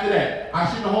after that. I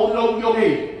shouldn't hold it over your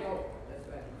head.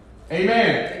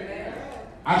 Amen.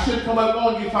 I shouldn't come up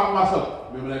on you talking about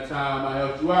something. Remember that time I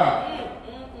helped you out?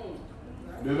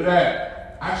 Remember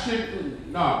that? I shouldn't.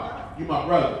 No, you my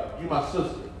brother. You my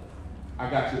sister. I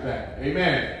got your back.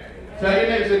 Amen. Tell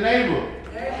your neighbor.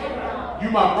 You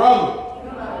my brother.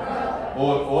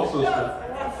 Or sister.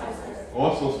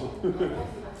 Or sister.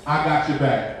 I got your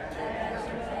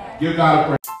back. Give God a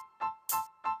praise.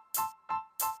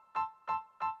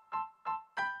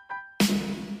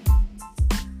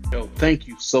 Yo, thank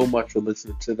you so much for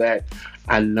listening to that.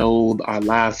 I know our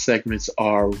live segments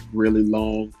are really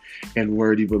long and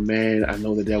wordy, but man, I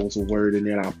know that was a word in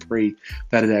there. I pray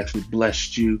that it actually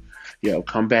blessed you. Yo,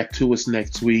 come back to us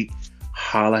next week.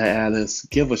 Holla at us.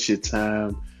 Give us your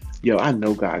time. Yo, I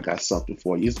know God got something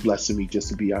for you. It's blessing me just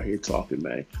to be out here talking,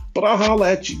 man. But I'll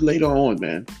holla at you later on,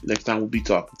 man. Next time we'll be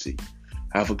talking to you.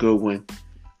 Have a good one.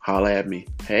 Holla at me.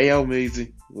 Hey,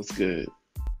 Amazing. What's good?